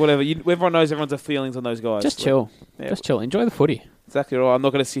 Whatever. Everyone knows everyone's feelings on those guys. Just chill. Yeah. Just chill. Enjoy the footy. Exactly right. I'm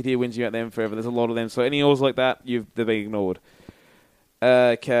not going to sit here whinging about them forever. There's a lot of them. So any calls like that, they're being ignored.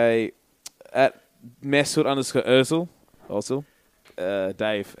 Okay. At Mesut _ Ozil.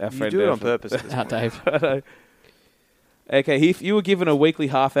 Dave, our You friend. do it on Dave. purpose. Out, Dave. Okay, if you were given a weekly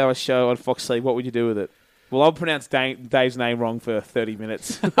half-hour show on Fox Sleep, what would you do with it? Well, I'll pronounce Dave's name wrong for 30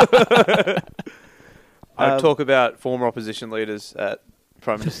 minutes. I'd talk about former opposition leaders at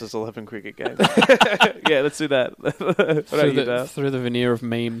Prime Minister's 11 cricket games. Yeah, let's do that. What about you, Dave? Through the veneer of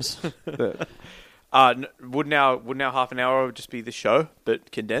memes. Would now half an hour just be the show,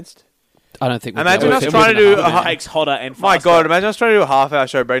 but condensed? I don't think. Imagine us it trying to do It takes hotter and faster. My God, imagine us trying to do a half-hour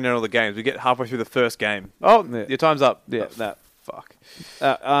show breaking down all the games. We get halfway through the first game. Oh, Yeah. your time's up. Yeah, Oh, that. fuck.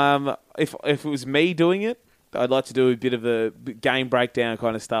 If it was me doing it, I'd like to do a bit of a game breakdown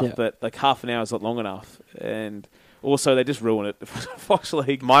kind of stuff, Yeah. but like half an hour is not long enough. And also, they just ruin it. Fox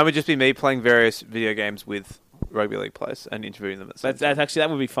League. Mine would just be me playing various video games with rugby league players and interviewing them. At the same That's actually, that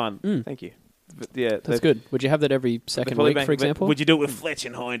would be fun. Thank you. But yeah, That's good. Would you have that every second week, for example? Would you do it with Fletch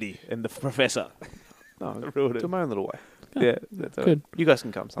and Hindy and the professor? No, Ruined it. do my own little way. Yeah, that's all right. Good. You guys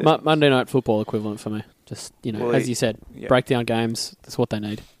can come. sometime. Monday Night Football equivalent for me. Just, Well, as you said, yeah. breakdown games. That's what they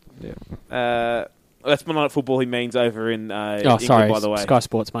need. That's Monday Night Football he means over in England, Sorry, by the way. Sky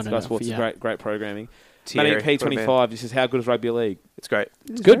Sports Monday Sky Night. Sports is Yeah. great programming. Thierry, Manny P25, this is how good is rugby league? It's great.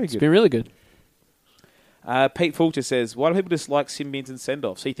 It's good. very It's good. been really good. Pete Fulcher says, why do people dislike sin bins and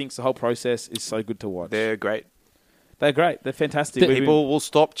send-offs? He thinks the whole process is so good to watch. They're great. They're great. They're fantastic. People will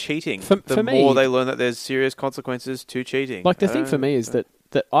stop cheating For the me- more they learn that there's serious consequences to cheating. Like, the thing for me is that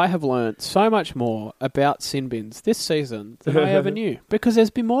I have learnt so much more about sin bins this season than I ever knew, because there's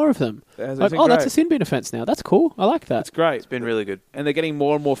been more of them. It's Like, been that's great. a sin bin offence now. That's cool. I like that. It's great. It's been really good. And they're getting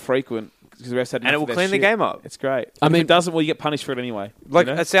more and more frequent because the refs had And it enough will of their clean the shit. game up. It's great. I And if mean- it doesn't, well, you get punished for it anyway. Like,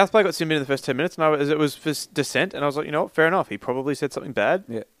 you know? at South Play got sin bin in the first 10 minutes, and it was for dissent, and I was like, you know what, fair enough. He probably said something bad,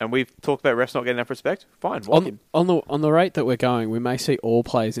 Yeah. and we've talked about refs not getting enough respect. Fine, walk him. On the rate that we're going, we may see all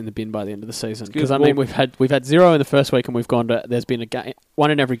players in the bin by the end of the season. good. Because I mean, we've had 0 in the first week, and we've gone to there's been a game, one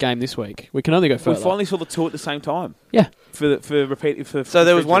in every game this week. We can only go We further. finally saw the two at the same time. Yeah. For repeat. So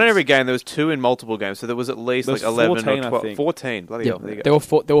there was one in every game. There was 2 in multiple games. So there was at least There like was 11 14, or I 12. think. 14. Bloody Yeah. hell. There you There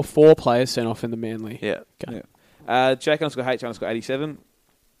go. were 4 players sent off in the Manly. Yeah. game. Yeah. Jake _H _87.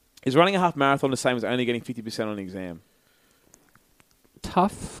 Is running a half marathon the same as only getting 50% on an exam?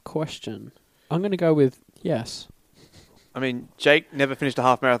 Tough question. I'm going to go with yes. I mean, Jake never finished a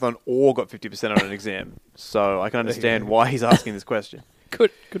half marathon or got 50% on an exam. So I can understand why he's asking this question.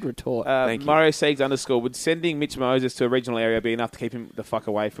 Good retort. Thank you. Mario Siegs _ would sending Mitch Moses to a regional area be enough to keep him the fuck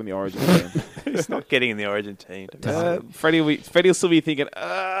away from the Origin team? He's not getting in the Origin team. Freddie will still be thinking,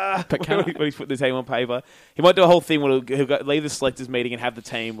 when he's putting the team on paper. He might do a whole thing where he'll leave the selectors meeting and have the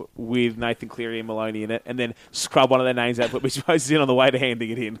team with Nathan Cleary and Maloney in it, and then scrub one of their names out, put Mitch Moses in on the way to handing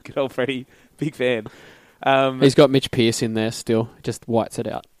it in. Good old Freddie, big fan. He's got Mitch Pearce in there still. Just whites it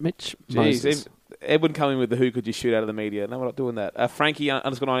out. Mitch Moses. Edwin coming with the who could you shoot out of the media. No, we're not doing that. Frankie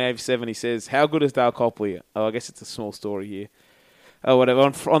 _987, he says, how good is Dale Copley? Oh, I guess it's a small story here. Oh, whatever.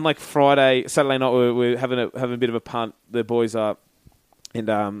 On like Saturday night, we're having a bit of a punt. The boys are, and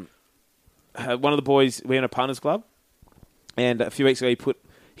one of the boys, we're in a punters club, and a few weeks ago he put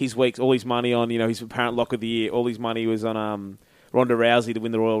all his money on, his apparent lock of the year. All his money was on Ronda Rousey to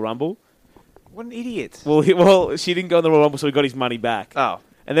win the Royal Rumble. What an idiot. Well, she didn't go in the Royal Rumble, so he got his money back. Oh.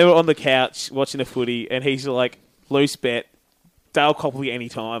 And they were on the couch watching the footy, and he's like, loose bet, Dale Copley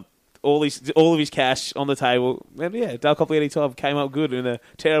anytime. All of his cash on the table. And yeah, Dale Copley anytime came up good in a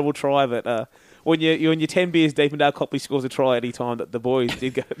terrible try. But when you're 10 beers deep and Dale Copley scores a try any time, that the boys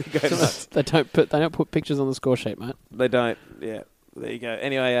did go nuts. They don't put pictures on the score sheet, mate. They don't. Yeah, there you go.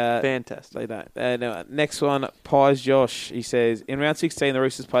 Anyway, fantastic. They don't. No, next one, Pies Josh. He says, in round 16, the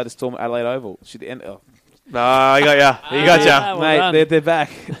Roosters played the Storm at Adelaide Oval. Should the end? Oh. No, I got ya. You got ya. Mate, they're back.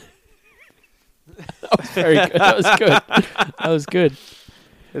 That was very good. That was good. That was good.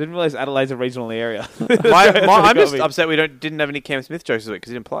 I didn't realise Adelaide's a regional area. I'm just upset we didn't have any Cam Smith jokes this week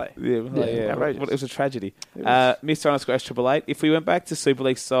because he didn't play. Yeah. Outrageous. It was a tragedy. Mr. _888. If we went back to Super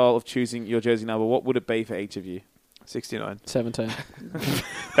League style of choosing your jersey number, what would it be for each of you? 69. 17.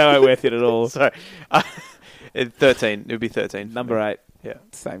 That ain't worth it at all. Sorry. 13. It would be 13. Number 8. Yeah.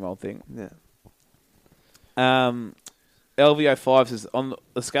 Same old thing. Yeah. LVO5 says, on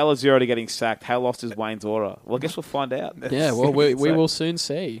the scale of 0 to getting sacked, how lost is Wayne's aura? Well, I guess we'll find out. Yeah, well, we will soon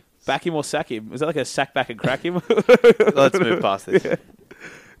see. Back him or sack him? Is that like a sack back and crack him? Let's move past this. Yeah.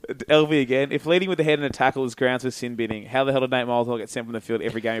 LV again. If leading with the head in a tackle is grounds for sin binning, how the hell did Nate Miles get sent from the field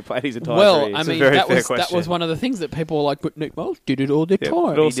every game he played his entire career? I mean, that was one of the things that people were like, but Nick Miles did it all the time.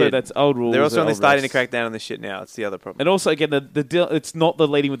 But also, that's old rules. They're also only starting to refs. crack down on this shit now. It's the other problem. And also, again, the deal, it's not the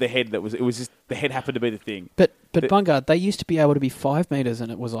leading with the head that was. It was just the head happened to be the thing. But Bunga, they used to be able to be 5 metres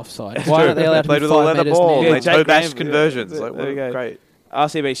and it was offside. Why aren't they allowed to played be with a 5 leather metres ball. now? They toe bashed Graham, conversions. yeah, Like, there you go. Great.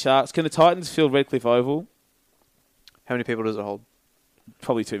 RCB Sharks. Can the Titans field Redcliffe Oval? How many people does it hold?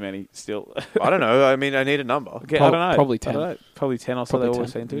 Probably too many still. I don't know. I mean, I need a number. Okay, I don't know. Probably I 10. don't know. Probably 10 or so they Probably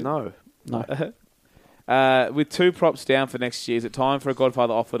always 10. seem to. No. No. With 2 props down for next year, is it time for a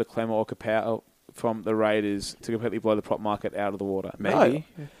Godfather offer to Clemmer or Capel from the Raiders to completely blow the prop market out of the water? Maybe.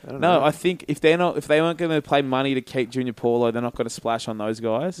 No, I think if they weren't going to play money to keep Junior Paulo, they're not going to splash on those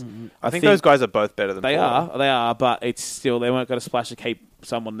guys. Mm-hmm. I think those guys are both better than they Paulo. are, but it's still they weren't going to splash to keep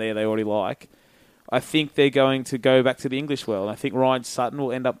someone there they already like. I think they're going to go back to the English world. I think Ryan Sutton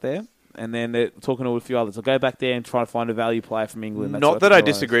will end up there. And then they're talking to a few others. I'll go back there and try to find a value player from England. That's Not what that I think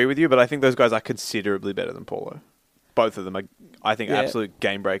disagree with you, but I think those guys are considerably better than Paulo. Both of them are, I think, Yeah. absolute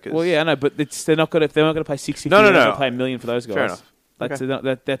game breakers. Well, yeah, I know, but they're not going to pay 60. No. They're going to pay $1 million for those guys. Fair enough.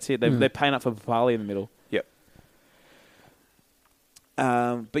 That's it. They're paying up for Papali in the middle. Yep.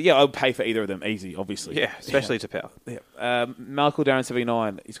 But yeah, I would pay for either of them easy, obviously. Yeah, especially to Power. Yeah. Michael Darren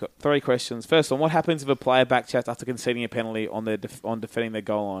 79. He's got 3 questions. First one: what happens if a player backchats after conceding a penalty on defending their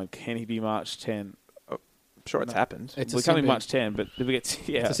goal line? Can he be marched 10? I'm sure it's happened. It's We a can't be sin marched 10, but if we get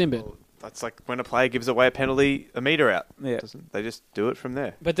It's a sin bit. That's like when a player gives away a penalty a metre out. Yeah. They just do it from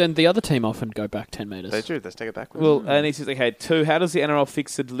there. But then the other team often go back 10 metres. They do. They take it backwards. Well, and he says, okay, 2, how does the NRL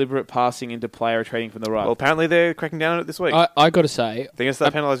fix the deliberate passing into player retreating from the ruck? Well, apparently they're cracking down on it this week. I got to say, I think it's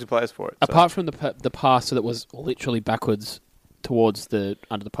that penalising players for it. so. apart from the pass that was literally backwards towards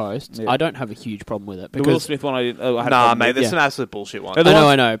under the post, Yeah. I don't have a huge problem with it. The Will Because Smith one, I had a Nah, problem mate, with. there's Yeah. some absolute bullshit ones.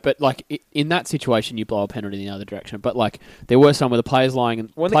 I know, but like in that situation, you blow a penalty in the other direction. But like there were some where the players lying in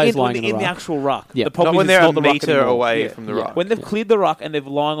When players they're lying in the the ruck. actual ruck. Yeah. The problem Not when is they're it's a not the ruck metre anymore. away Yeah. from the Yeah. ruck. When they've cleared the ruck and they're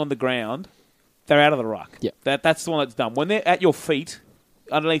lying on the ground, they're out of the ruck. Yeah. That's the one that's done. When they're at your feet,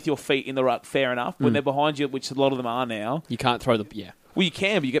 underneath your feet in the ruck, fair enough. When they're behind you, which a lot of them are now, You can't throw well, you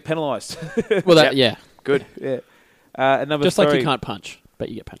can, but you get penalised. Well, yeah. Good. yeah. And number Just 3, like you can't punch, but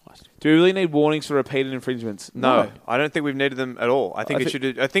you get penalised. do we really need warnings for repeated infringements? No, I don't think we've needed them at all. I think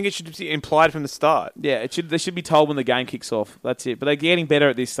it should be implied from the start. Yeah, they should be told when the game kicks off. That's it. But they're getting better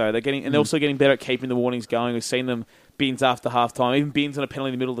at this, though. They're also getting better at keeping the warnings going. We've seen them bins after half time, even bins on a penalty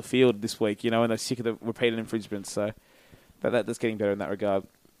in the middle of the field this week, and they're sick of the repeated infringements. So that's getting better in that regard.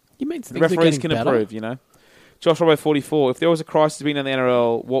 You mean The referees can approve, Josh Robbo 44. If there was a crisis to bring down the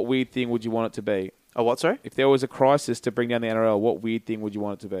NRL, what weird thing would you want it to be? Oh, what, sorry? If there was a crisis to bring down the NRL, what weird thing would you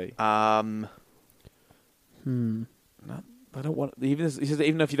want it to be? No, I don't want. He says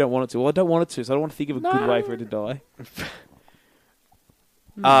even if you don't want it to. Well, I don't want it to, so I don't want to think of a good way for it to die.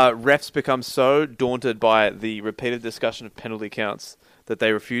 Refs become so daunted by the repeated discussion of penalty counts that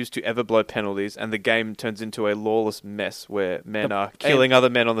they refuse to ever blow penalties, and the game turns into a lawless mess where men are killing other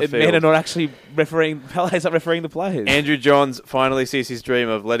men on the field. Men are not actually refereeing. Players are refereeing the players. Andrew Johns finally sees his dream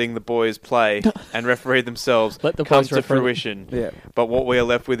of letting the boys play and referee themselves Let the come boys to referee. fruition. Yeah. But what we are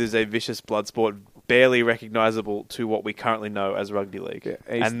left with is a vicious blood sport barely recognisable to what we currently know as rugby league. Yeah,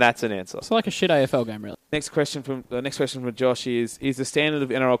 and that's an answer. It's like a shit AFL game, really. Next question from Josh is the standard of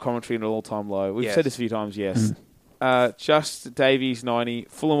NRL commentary an all-time low? We've Yes. said this a few times, yes. Just Davies 90,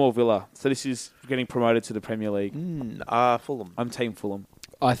 Fulham or Villa? So this is getting promoted to the Premier League. Fulham. I'm Team Fulham.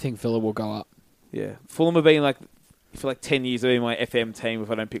 I think Villa will go up. Yeah. Fulham have been for 10 years, they've been my FM team if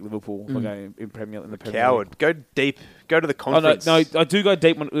I don't pick Liverpool. If I go in the Premier Coward. League. Go deep. Go to the Oh, conference. no, I do go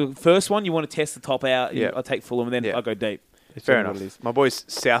deep. First one, you want to test the top out. Yeah. I take Fulham, and then I go deep. Fair That's what enough. it is. My boys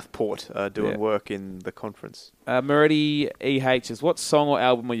Southport are doing Yeah. work in the conference. Murray EH is, what song or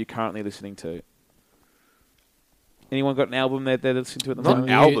album are you currently listening to? Anyone got an album they're listening to at the Not moment?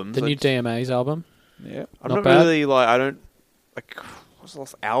 albums. The new DMA's album. Yeah. I'm Not not bad. really I don't what's the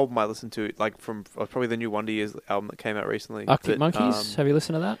last album I listened to? From probably the new Wonder Years album that came out recently. Arctic That, Monkeys. Have you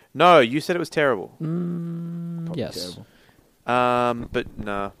listened to that? No, you said it was terrible. Yes. Terrible. But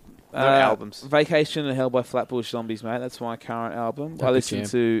no. No albums. Vacation in Hell by Flatbush Zombies, mate. That's my current album. I listen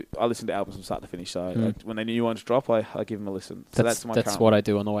to albums from start to finish. So when the new ones drop, I give them a listen. So that's my current what I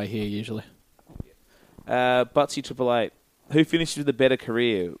do on the way here usually. Butsy 888. Who finishes with a better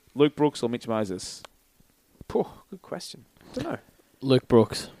career, Luke Brooks or Mitch Moses? Good question. I don't know. Luke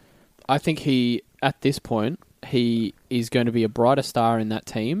Brooks. I think at this point, he is going to be a brighter star in that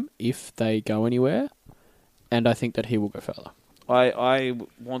team if they go anywhere, and I think that he will go further. I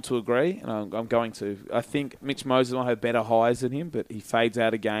want to agree, and I'm going to. I think Mitch Moses might have better highs than him, but he fades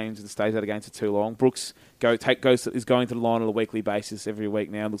out of games and stays out of games for too long. Brooks is going to the line on a weekly basis every week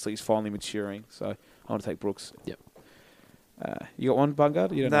now. It looks like he's finally maturing, so I want to take Brooks. Yep. You got one,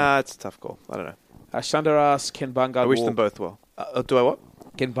 Bungard? You don't Nah, it's a tough call. I don't know. Shunda asks, can Bungard walk? I wish them both well. Do I what?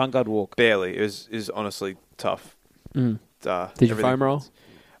 Can Bungard walk? Barely. It is honestly tough. Did you everything- foam roll?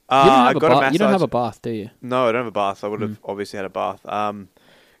 I got a massage. You don't have a bath, do you? No, I don't have a bath. I would have obviously had a bath.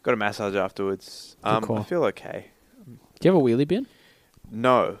 Got a massage afterwards. I feel okay. Do you have a wheelie bin?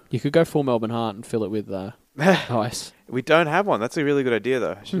 No. You could go full Melbourne Heart and fill it with ice. We don't have one. That's a really good idea,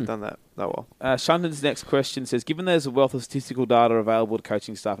 though. I should have done that. Oh, well. Shunden's next question says, given there's a wealth of statistical data available to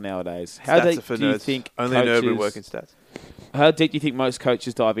coaching staff nowadays, how Stats are deep for do you nerds. think Only a nerd would work in stats. How deep do you think most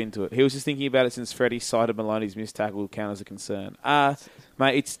coaches dive into it? He was just thinking about it since Freddie cited Maloney's missed tackle count as a concern.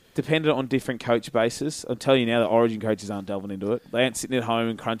 Mate, it's dependent on different coach basis. I'm telling you now that Origin coaches aren't delving into it. They aren't sitting at home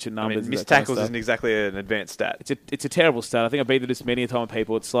and crunching numbers. Missed tackles isn't exactly an advanced stat. It's a terrible stat. I think I've been through this many a time with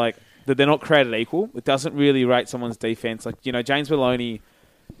people. It's like that they're not created equal. It doesn't really rate someone's defense. Like, James Maloney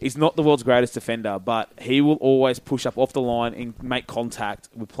is not the world's greatest defender, but he will always push up off the line and make contact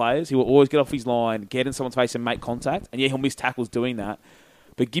with players. He will always get off his line, get in someone's face and make contact. And yeah, he'll miss tackles doing that.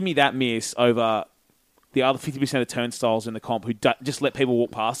 But give me that miss over the other 50% of turnstiles in the comp who just let people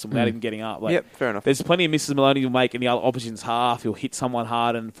walk past them without even getting up. Like, yep, fair enough. There's plenty of misses Maloney will make in the other opposition's half. He'll hit someone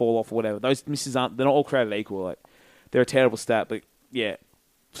hard and fall off or whatever. Those misses they're not all created equal. Like, they're a terrible stat. But yeah,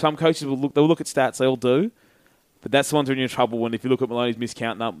 some coaches will look at stats. They all do. But that's the ones when you're in trouble when if you look at Maloney's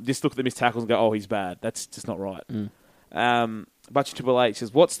miscounting up, just look at the missed tackles and go, oh, he's bad. That's just not right. Butcher Triple H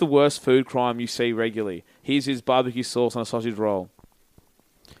says, what's the worst food crime you see regularly? Here's his barbecue sauce on a sausage roll.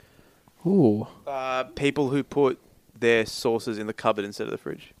 Ooh. People who put their sauces in the cupboard instead of the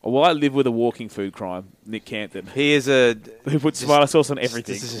fridge. Well, I live with a walking food crime, Nick Campton. He is a... Who puts tomato sauce on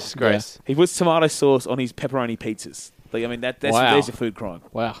everything. This is a disgrace. Yeah. He puts tomato sauce on his pepperoni pizzas. Like, I mean, that's there's a food crime.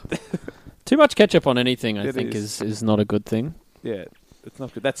 Wow. Too much ketchup on anything, I think, is not a good thing. Yeah, it's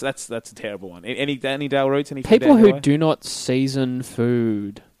not good. That's a terrible one. Any Dale Roots? Any people who do not season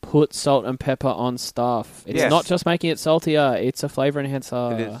food put salt and pepper on stuff. It's not just making it saltier; it's a flavor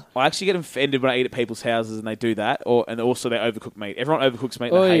enhancer. It is. I actually get offended when I eat at people's houses and they do that, and also they overcook meat. Everyone overcooks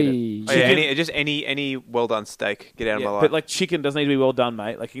meat. And they hate it. Any well done steak. Get out of my life. But like chicken doesn't need to be well done,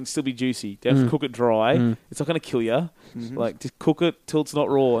 mate. Like it can still be juicy. You don't have to cook it dry. It's not going to kill you. Like just cook it till it's not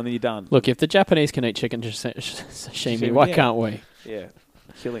raw, and then you're done. Look, if the Japanese can eat chicken sashimi, why can't we? Yeah,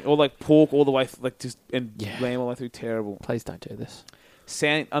 killing or like pork all the way, lamb all the way through. Terrible. Please don't do this.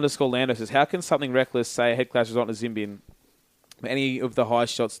 Saint_Lando says, how can something reckless say a head clash was on a Zimbin? Any of the high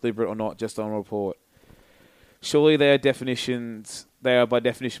shots deliberate or not, just on report? Surely they are by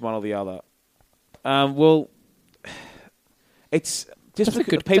definition one or the other. Well, it's just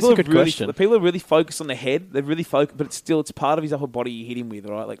people are really focused on the head. They're really focused, but it's part of his upper body you hit him with,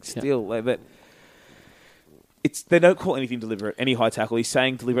 right? Like still, but they don't call anything deliberate, any high tackle. He's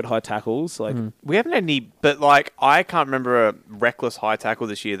saying deliberate high tackles. Like we haven't had any, but like I can't remember a reckless high tackle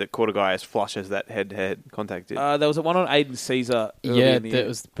this year that caught a guy as flush as that head-to-head contact did. There was one on Aiden Caesar. Yeah, there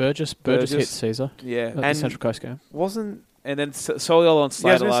was Burgess hit Caesar. Yeah, at the Central Coast game. And then Soliol on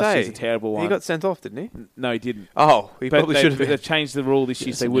Slater last year is a terrible one. He got sent off, didn't he? No, he didn't. Oh, probably should have been. They've changed the rule this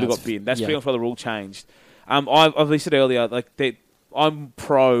year, so they would have got binned. That's pretty much why the rule changed. I've said earlier, I'm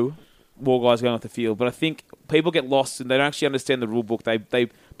pro more guys going off the field, but I think people get lost and they don't actually understand the rule book. They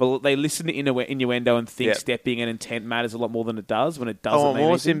listen to innuendo and think stepping and intent matters a lot more than it does when it doesn't.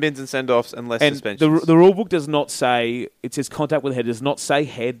 More sin bins and send-offs and less suspensions. The rule book does not say, it says contact with the head, does not say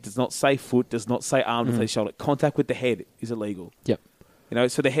head, does not say foot, does not say arm to the shoulder. Contact with the head is illegal. Yep.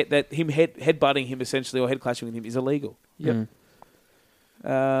 So head butting him essentially or head clashing with him is illegal. Yep.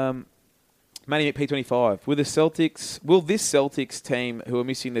 Manny P25. Will this Celtics team, who are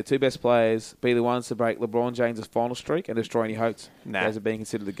missing their two best players, be the ones to break LeBron James' final streak and destroy any hopes as of being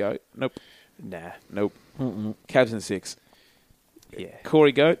considered the GOAT? Nope. Nah. Nope. Cavs in 6. Yeah.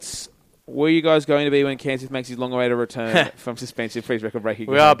 Corey Goetz. Were you guys going to be when Kansas makes his long-awaited return from suspension for his record-breaking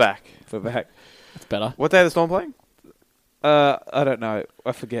game? We are back. We're back. That's better. What day are the Storm playing? I don't know.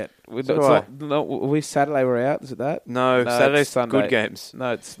 I forget. We Saturday we're out. Is it that? No, Saturday's Sunday. Good games.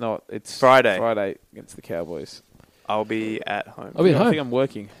 No, it's not. It's Friday. Friday against the Cowboys. I'll be at home. I'll be at home. I think I'm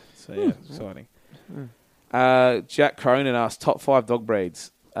working. So yeah, exciting. Jack Cronin asked top 5 dog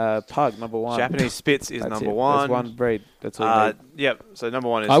breeds. Pug number 1. Japanese Spitz is number 1. There's one breed. That's all. Yep. So number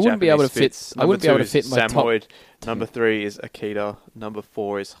 1 is. I wouldn't be able to Spitz. fit. I wouldn't be able to fit my Samoyed. top. Number 3 is Akita. Number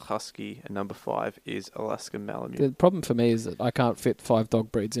 4 is Husky, and number 5 is Alaskan Malamute. The problem for me is that I can't fit 5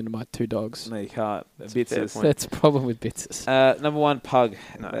 dog breeds into my 2 dogs. No, you can't. Bitses. That's a problem with Bitses. Number 1, Pug.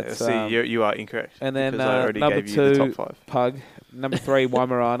 No, see, you are incorrect. And then I number gave you 2, the top 5. Pug. Number 3,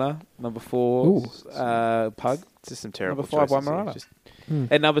 Weimaraner. Number 4, Pug. Just some terrible Number 5, choices Weimaraner.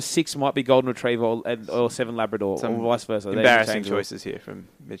 And number 6 might be Golden Retriever or 7 Labrador, or vice versa. Embarrassing choices here from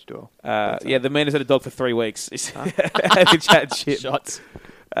Mitch Doyle. The man has had a dog for 3 weeks. Having chat shit. Shots.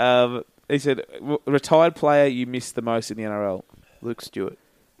 He said, retired player you miss the most in the NRL? Luke Stewart.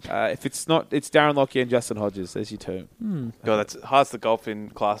 If it's not, it's Darren Lockyer and Justin Hodges. There's your 2. God, that's hard the gulf in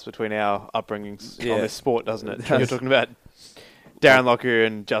class between our upbringings on this sport, doesn't it? You're talking about Darren Lockyer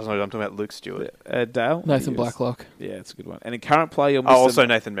and Justin Hodges. I'm talking about Luke Stewart. Dale? Nathan Blacklock. Yeah, it's a good one. And in current player, you'll miss also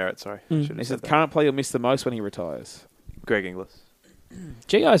Nathan Merritt, sorry. He said current player you'll miss the most when he retires. Greg Inglis.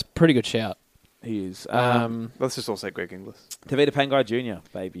 GI's pretty good shout. He is. Let's just all say Greg Inglis. Tavita Pangai Jr.,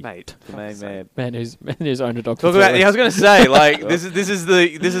 baby. Mate. The main man. Man who's owned a dog Talk for 3 about, weeks. I was going to say, like, this is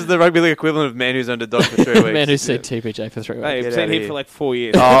the rugby league equivalent of man who's owned a dog for 3 weeks. Man who's seen TPJ for 3 weeks. Hey, I've seen him for like 4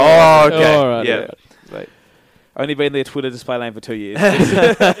 years. Oh, okay. All right. Yeah. Right. Only been their Twitter display name for 2 years.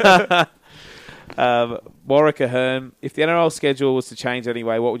 Warwick Ahern, if the NRL schedule was to change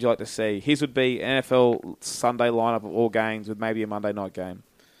anyway, what would you like to see? His would be NFL Sunday lineup of all games with maybe a Monday night game.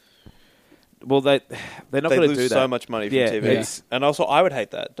 Well, they're not going to do that. They lose so much money from TV. Yeah. And also, I would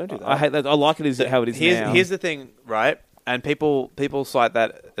hate that. Don't do that. I hate that. I like it as how it is now. Here's the thing, right? And people cite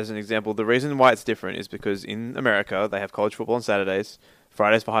that as an example. The reason why it's different is because in America, they have college football on Saturdays,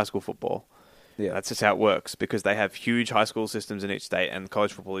 Fridays for high school football. Yeah. That's just how it works because they have huge high school systems in each state, and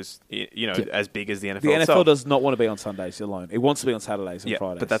college football is as big as the NFL. The NFL itself. does not want to be on Sundays alone. It wants to be on Saturdays and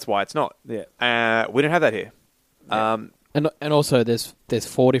Fridays. But that's why it's not. Yeah. We don't have that here. Yeah. And also there's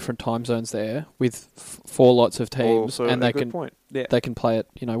 4 different time zones there with 4 lots of teams, Also and a they good can point. they can play it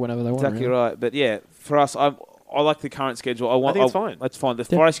whenever they want. Exactly really. right. But yeah, for us, I like the current schedule. I think it's fine. That's fine. The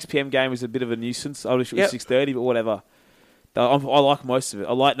Friday 6 p.m. game is a bit of a nuisance. I wish it was 6:30, but whatever. I like most of it.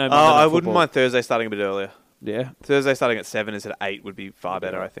 I like no Monday night I football. wouldn't mind Thursday starting a bit earlier. Yeah. Thursday starting at 7 instead of 8 would be far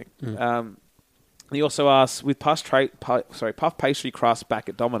better, I think. He also asks, with puff pastry crust back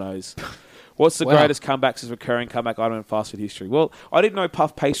at Domino's, what's the Wow. greatest comebacks as recurring comeback item in fast food history? Well, I didn't know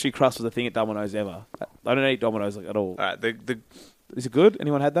puff pastry crust was a thing at Domino's ever. I don't eat Domino's at all. All right, Is it good?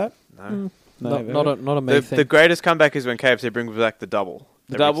 Anyone had that? no. Not a me thing. The greatest comeback is when KFC brings back the double.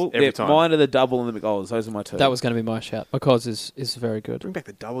 Every time. Mine are the double and the McDonald's. Those are my two. That was going to be my shout. McColl's is very good. Bring back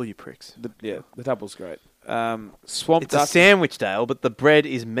the double, you pricks. The double's great. Swamp It's Duck. a sandwich, Dale, but the bread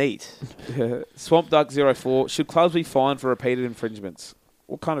is meat. Swamp Duck 04. Should clubs be fined for repeated infringements?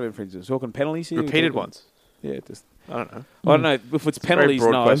 What kind of infringements? We're talking penalties here? Repeated ones. Yeah, just I don't know. I don't know if it's penalties.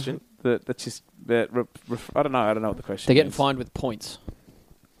 broad No, question. that's just I don't know. I don't know what the question. They're getting is. fined with points.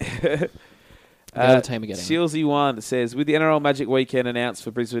 The other team are getting. Shieldsy one says, with the NRL Magic Weekend announced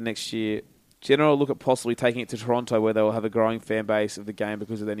for Brisbane next year, General look at possibly taking it to Toronto where they will have a growing fan base of the game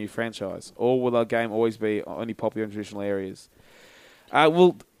because of their new franchise, or will our game always be only popular in traditional areas?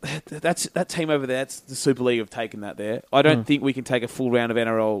 Well, that team over there. That's the Super League have taken that there. I don't think we can take a full round of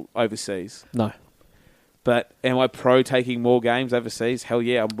NRL overseas. No. But am I pro taking more games overseas? Hell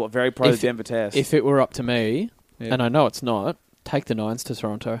yeah, I'm very pro the Denver Test. If it were up to me, and I know it's not, take the Nines to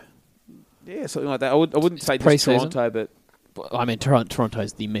Toronto. Yeah, something like that. I wouldn't say just pre-season. Toronto, but I mean,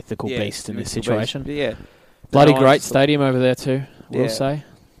 Toronto's the mythical beast in this situation. Yeah, Bloody Nines- great stadium over there too, we'll Yeah. say.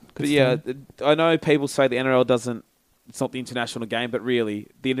 But yeah, I know people say the NRL doesn't. It's not the international game, but really,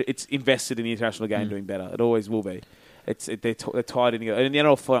 it's invested in the international game doing better. It always will be. They're tied in together, and the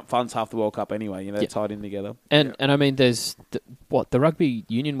NRL funds half the World Cup anyway. They're tied in together. And I mean, there's the Rugby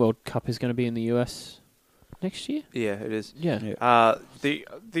Union World Cup is going to be in the US next year. Yeah, it is. Yeah.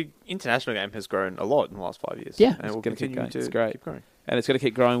 The international game has grown a lot in the last 5 years. Yeah. and it will It's gonna keep continue going. to It's great. keep growing. And it's going to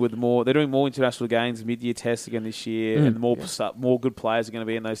keep growing with more. They're doing more international games, mid-year tests again this year, and more good players are going to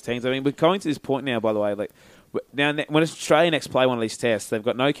be in those teams. I mean, we're going to this point now, by the way. Like now, when Australia next play one of these tests, they've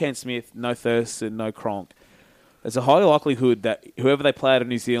got no Ken Smith, no Thurston, no Cronk. There's a high likelihood that whoever they play out of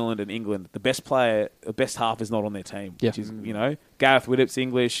New Zealand and England, the best half is not on their team. Yeah. Which is, Gareth Widdop's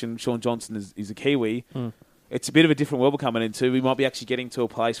English and Sean Johnson is a Kiwi. It's a bit of a different world we're coming into. We might be actually getting to a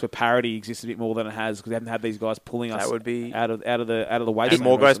place where parity exists a bit more than it has because we haven't had these guys pulling us That would be out of the weight. and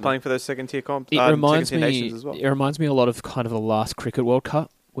more guys recently. playing for those second tier comps. It reminds second-tier me. nations as well. It reminds me a lot of kind of the last Cricket World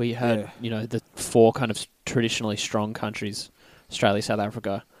Cup where you had the 4 kind of traditionally strong countries: Australia, South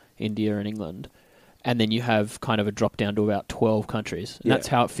Africa, India, and England, and then you have kind of a drop down to about 12 countries. And that's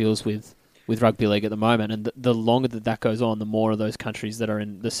how it feels with rugby league at the moment. And the longer that goes on, the more of those countries that are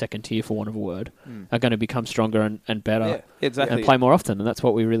in the second tier, for want of a word, are going to become stronger and better exactly. and play more often. And that's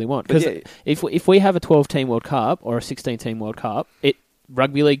what we really want. Because if we have a 12-team World Cup or a 16-team World Cup,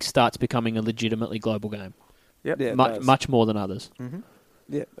 rugby league starts becoming a legitimately global game. Yep. Yeah, Much more than others. Mm-hmm.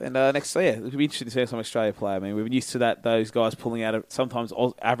 Yeah, and next, it'll be interesting to see some Australia play. I mean, we've been used to those guys pulling out of sometimes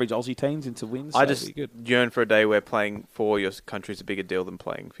average Aussie teams into wins. I so just it'll be good. yearn for a day where playing for your country is a bigger deal than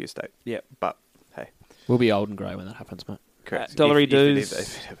playing for your state. Yeah, but hey, we'll be old and grey when that happens, mate. Correct. Dollary If we need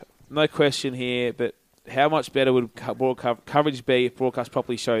dues. No question here, but how much better would coverage be if broadcast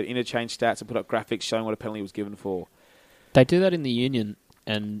properly showed interchange stats and put up graphics showing what a penalty was given for? They do that in the union,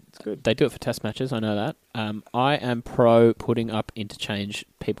 and they do it for test matches. I know that. I am pro putting up interchange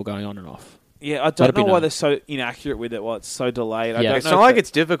people going on and off. Yeah, I don't know why they're so inaccurate with it. Why it's so delayed. I don't It's know not if like that- it's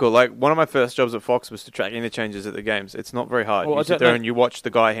difficult. Like one of my first jobs at Fox was to track interchanges at the games. It's not very hard. Well, I you sit don't there know- and you watch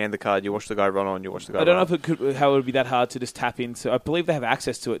the guy hand the card. You watch the guy run on. You watch the guy. I don't run know if how it would be that hard to just tap into. I believe they have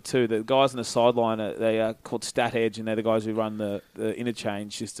access to it too. The guys on the sideline, they are called Stat Edge, and they're the guys who run the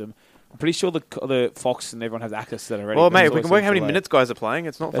interchange system. I'm pretty sure the Fox and everyone has access to that already. Well, but mate, it's if we can also work how many delayed. minutes guys are playing,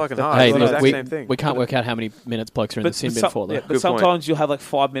 it's not fucking hard. Hey, It's the look, exact we, same thing. we can't work out how many minutes blokes are in the sin bin for. But Good sometimes point. you'll have like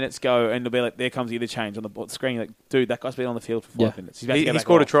 5 minutes go, and it'll be like, there comes the interchange on the screen. You're like, dude, that guy's been on the field for 5 minutes. He's about to get He back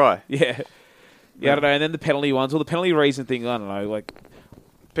scored a off. try. Yeah. Yeah, I don't know. And then the penalty ones, or the penalty reason thing, I don't know. Like,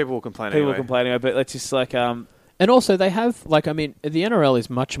 People will complain people anyway. are complaining, but it's just like, And also, they have the NRL is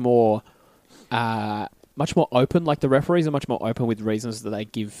much more open. Like the referees are much more open with reasons that they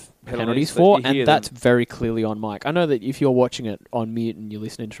give penalties that for, you hear and that's them. very clearly on mic. I know that if you're watching it on mute and you're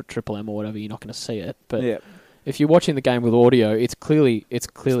listening to Triple M or whatever, you're not going to see it. But yeah. if you're watching the game with audio, it's clearly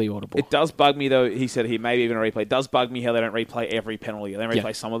audible. It does bug me, though, he said he maybe even a replay. It does bug me how they don't replay every penalty. They don't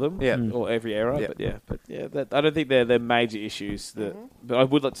replay some of them, or every error. Yeah. But I don't think they're major issues. But I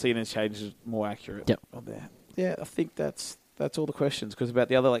would like to see these changes more accurate on there. Yeah, I think that's all the questions, because about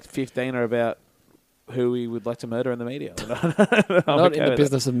the other 15 are about who we would like to murder in the media. Not in the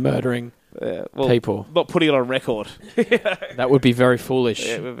business of murdering people. Not putting it on record. That would be very foolish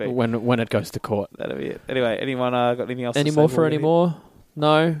Yeah, it would be. when it goes to court. That'd be it. Anyway, anyone got anything else? Any to say more before for we any get more?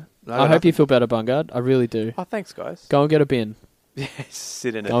 No. I hope you feel better, Bungard. I really do. Oh, thanks, guys. Go and get a bin.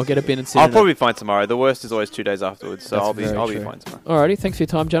 Sit in it. Go and get a bin and sit I'll in probably be fine tomorrow. The worst is always 2 days afterwards, so That's I'll be very fine tomorrow. Alrighty, thanks for your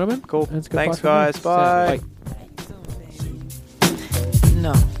time, gentlemen. Cool. And it's goodbye Thanks, from me. guys. Bye.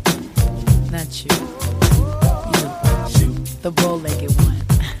 No, not you. You, the bow-legged one.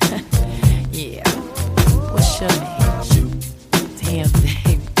 Yeah. What's your name? Damn,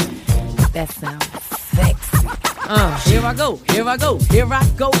 baby. That sounds sexy. Here I go, here I go, here I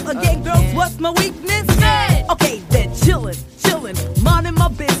go again, girls. What's my weakness? Okay, then chillin', minding my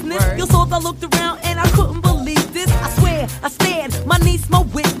business. You saw I looked around and I couldn't believe this. I swear, I stand, my niece, my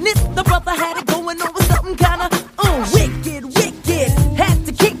witness. The brother had it going on with something kinda wicked. Had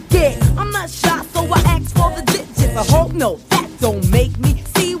to kick it. I'm not shy, so I asked for the digits. I hope no, that don't make me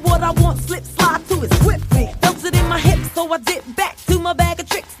see what I want. Slip, slide to it swiftly. Felt it in my hips, so I dip back to my bag of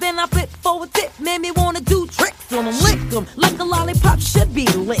tricks. Then I flip for a tip, made me wanna do tricks on them, lick them like a lollipop should be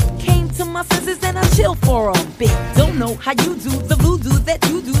lit. Came to my senses and I chill for a bit. Don't know how you do the voodoo that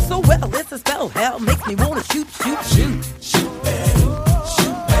you do so well. It's a spell, hell makes me wanna shoot. You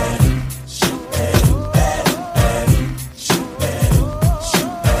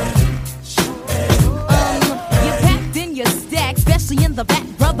packed in your stack, especially in the back,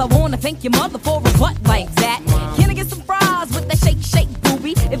 brother. Wanna thank your mother for a butt like that. Can I get some fries with that shake,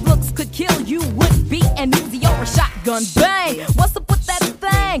 booby? If looks could kill, you would be an Uzi or a shotgun. Bang! What's up with that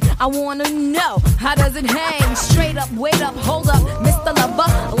thing? I wanna know, how does it hang? Straight up, wait up, hold up, Mr.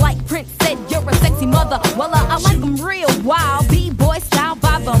 Lover. Like Prince said, you're a sexy mother. Well, I like them real wild. B-boy style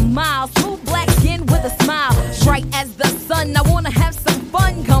by the mile. Smooth black skin with a smile. Bright as the sun, I wanna have some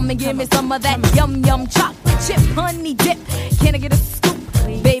fun. Come and give me some of that yum chocolate chip honey dip. Can I get a scoop?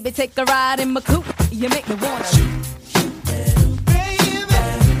 Baby, take a ride in my coupe. You make me wanna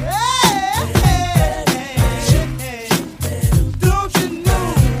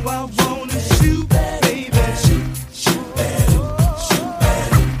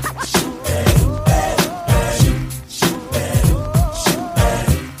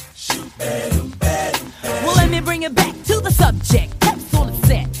bring it back to the subject. That's all it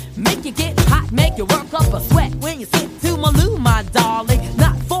said. Make you get hot, make you work up a sweat. When you sit to my loo, my darling.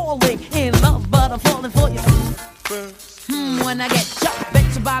 Not falling in love, but I'm falling for you. When I get jumped, bet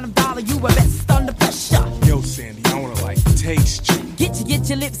your bottom dollar you were best under pressure. Yo, Sandy, I wanna taste you. Get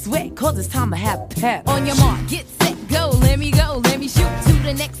your lips wet, cause it's time to have pep. On your mark, get set, go, let me shoot to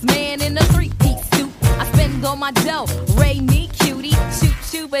the next man in a 3-piece suit. I spend all my dough, Ray me cutie,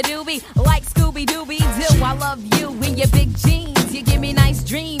 shoot-a-doobie, like Scooby-Dooby-Doo. I love you in your big jeans, you give me nice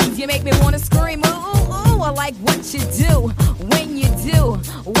dreams, you make me wanna scream, ooh, I like what you do, when you do,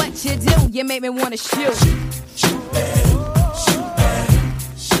 what you do, you make me wanna shoot.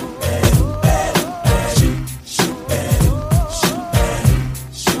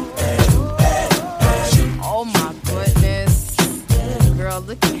 Oh my goodness, girl,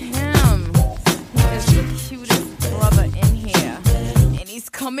 look at him. He is the cutest brother in here, and he's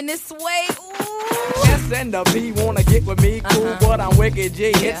coming this way. Ooh. S and the P wanna get with me, cool, but I'm wicked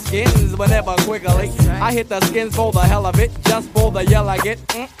G. Hit skins whenever quickly. Right. I hit the skins for the hell of it, just for the yell I get,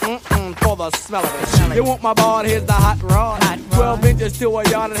 for the smell of it. You want my ball? Here's the hot rod. 12 inches to a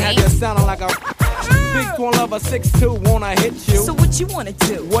yard and have you sounding like a big 12 lover 6'2", wanna hit you. So what you wanna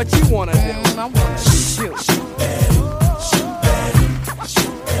do? What you wanna do? I wanna shoot.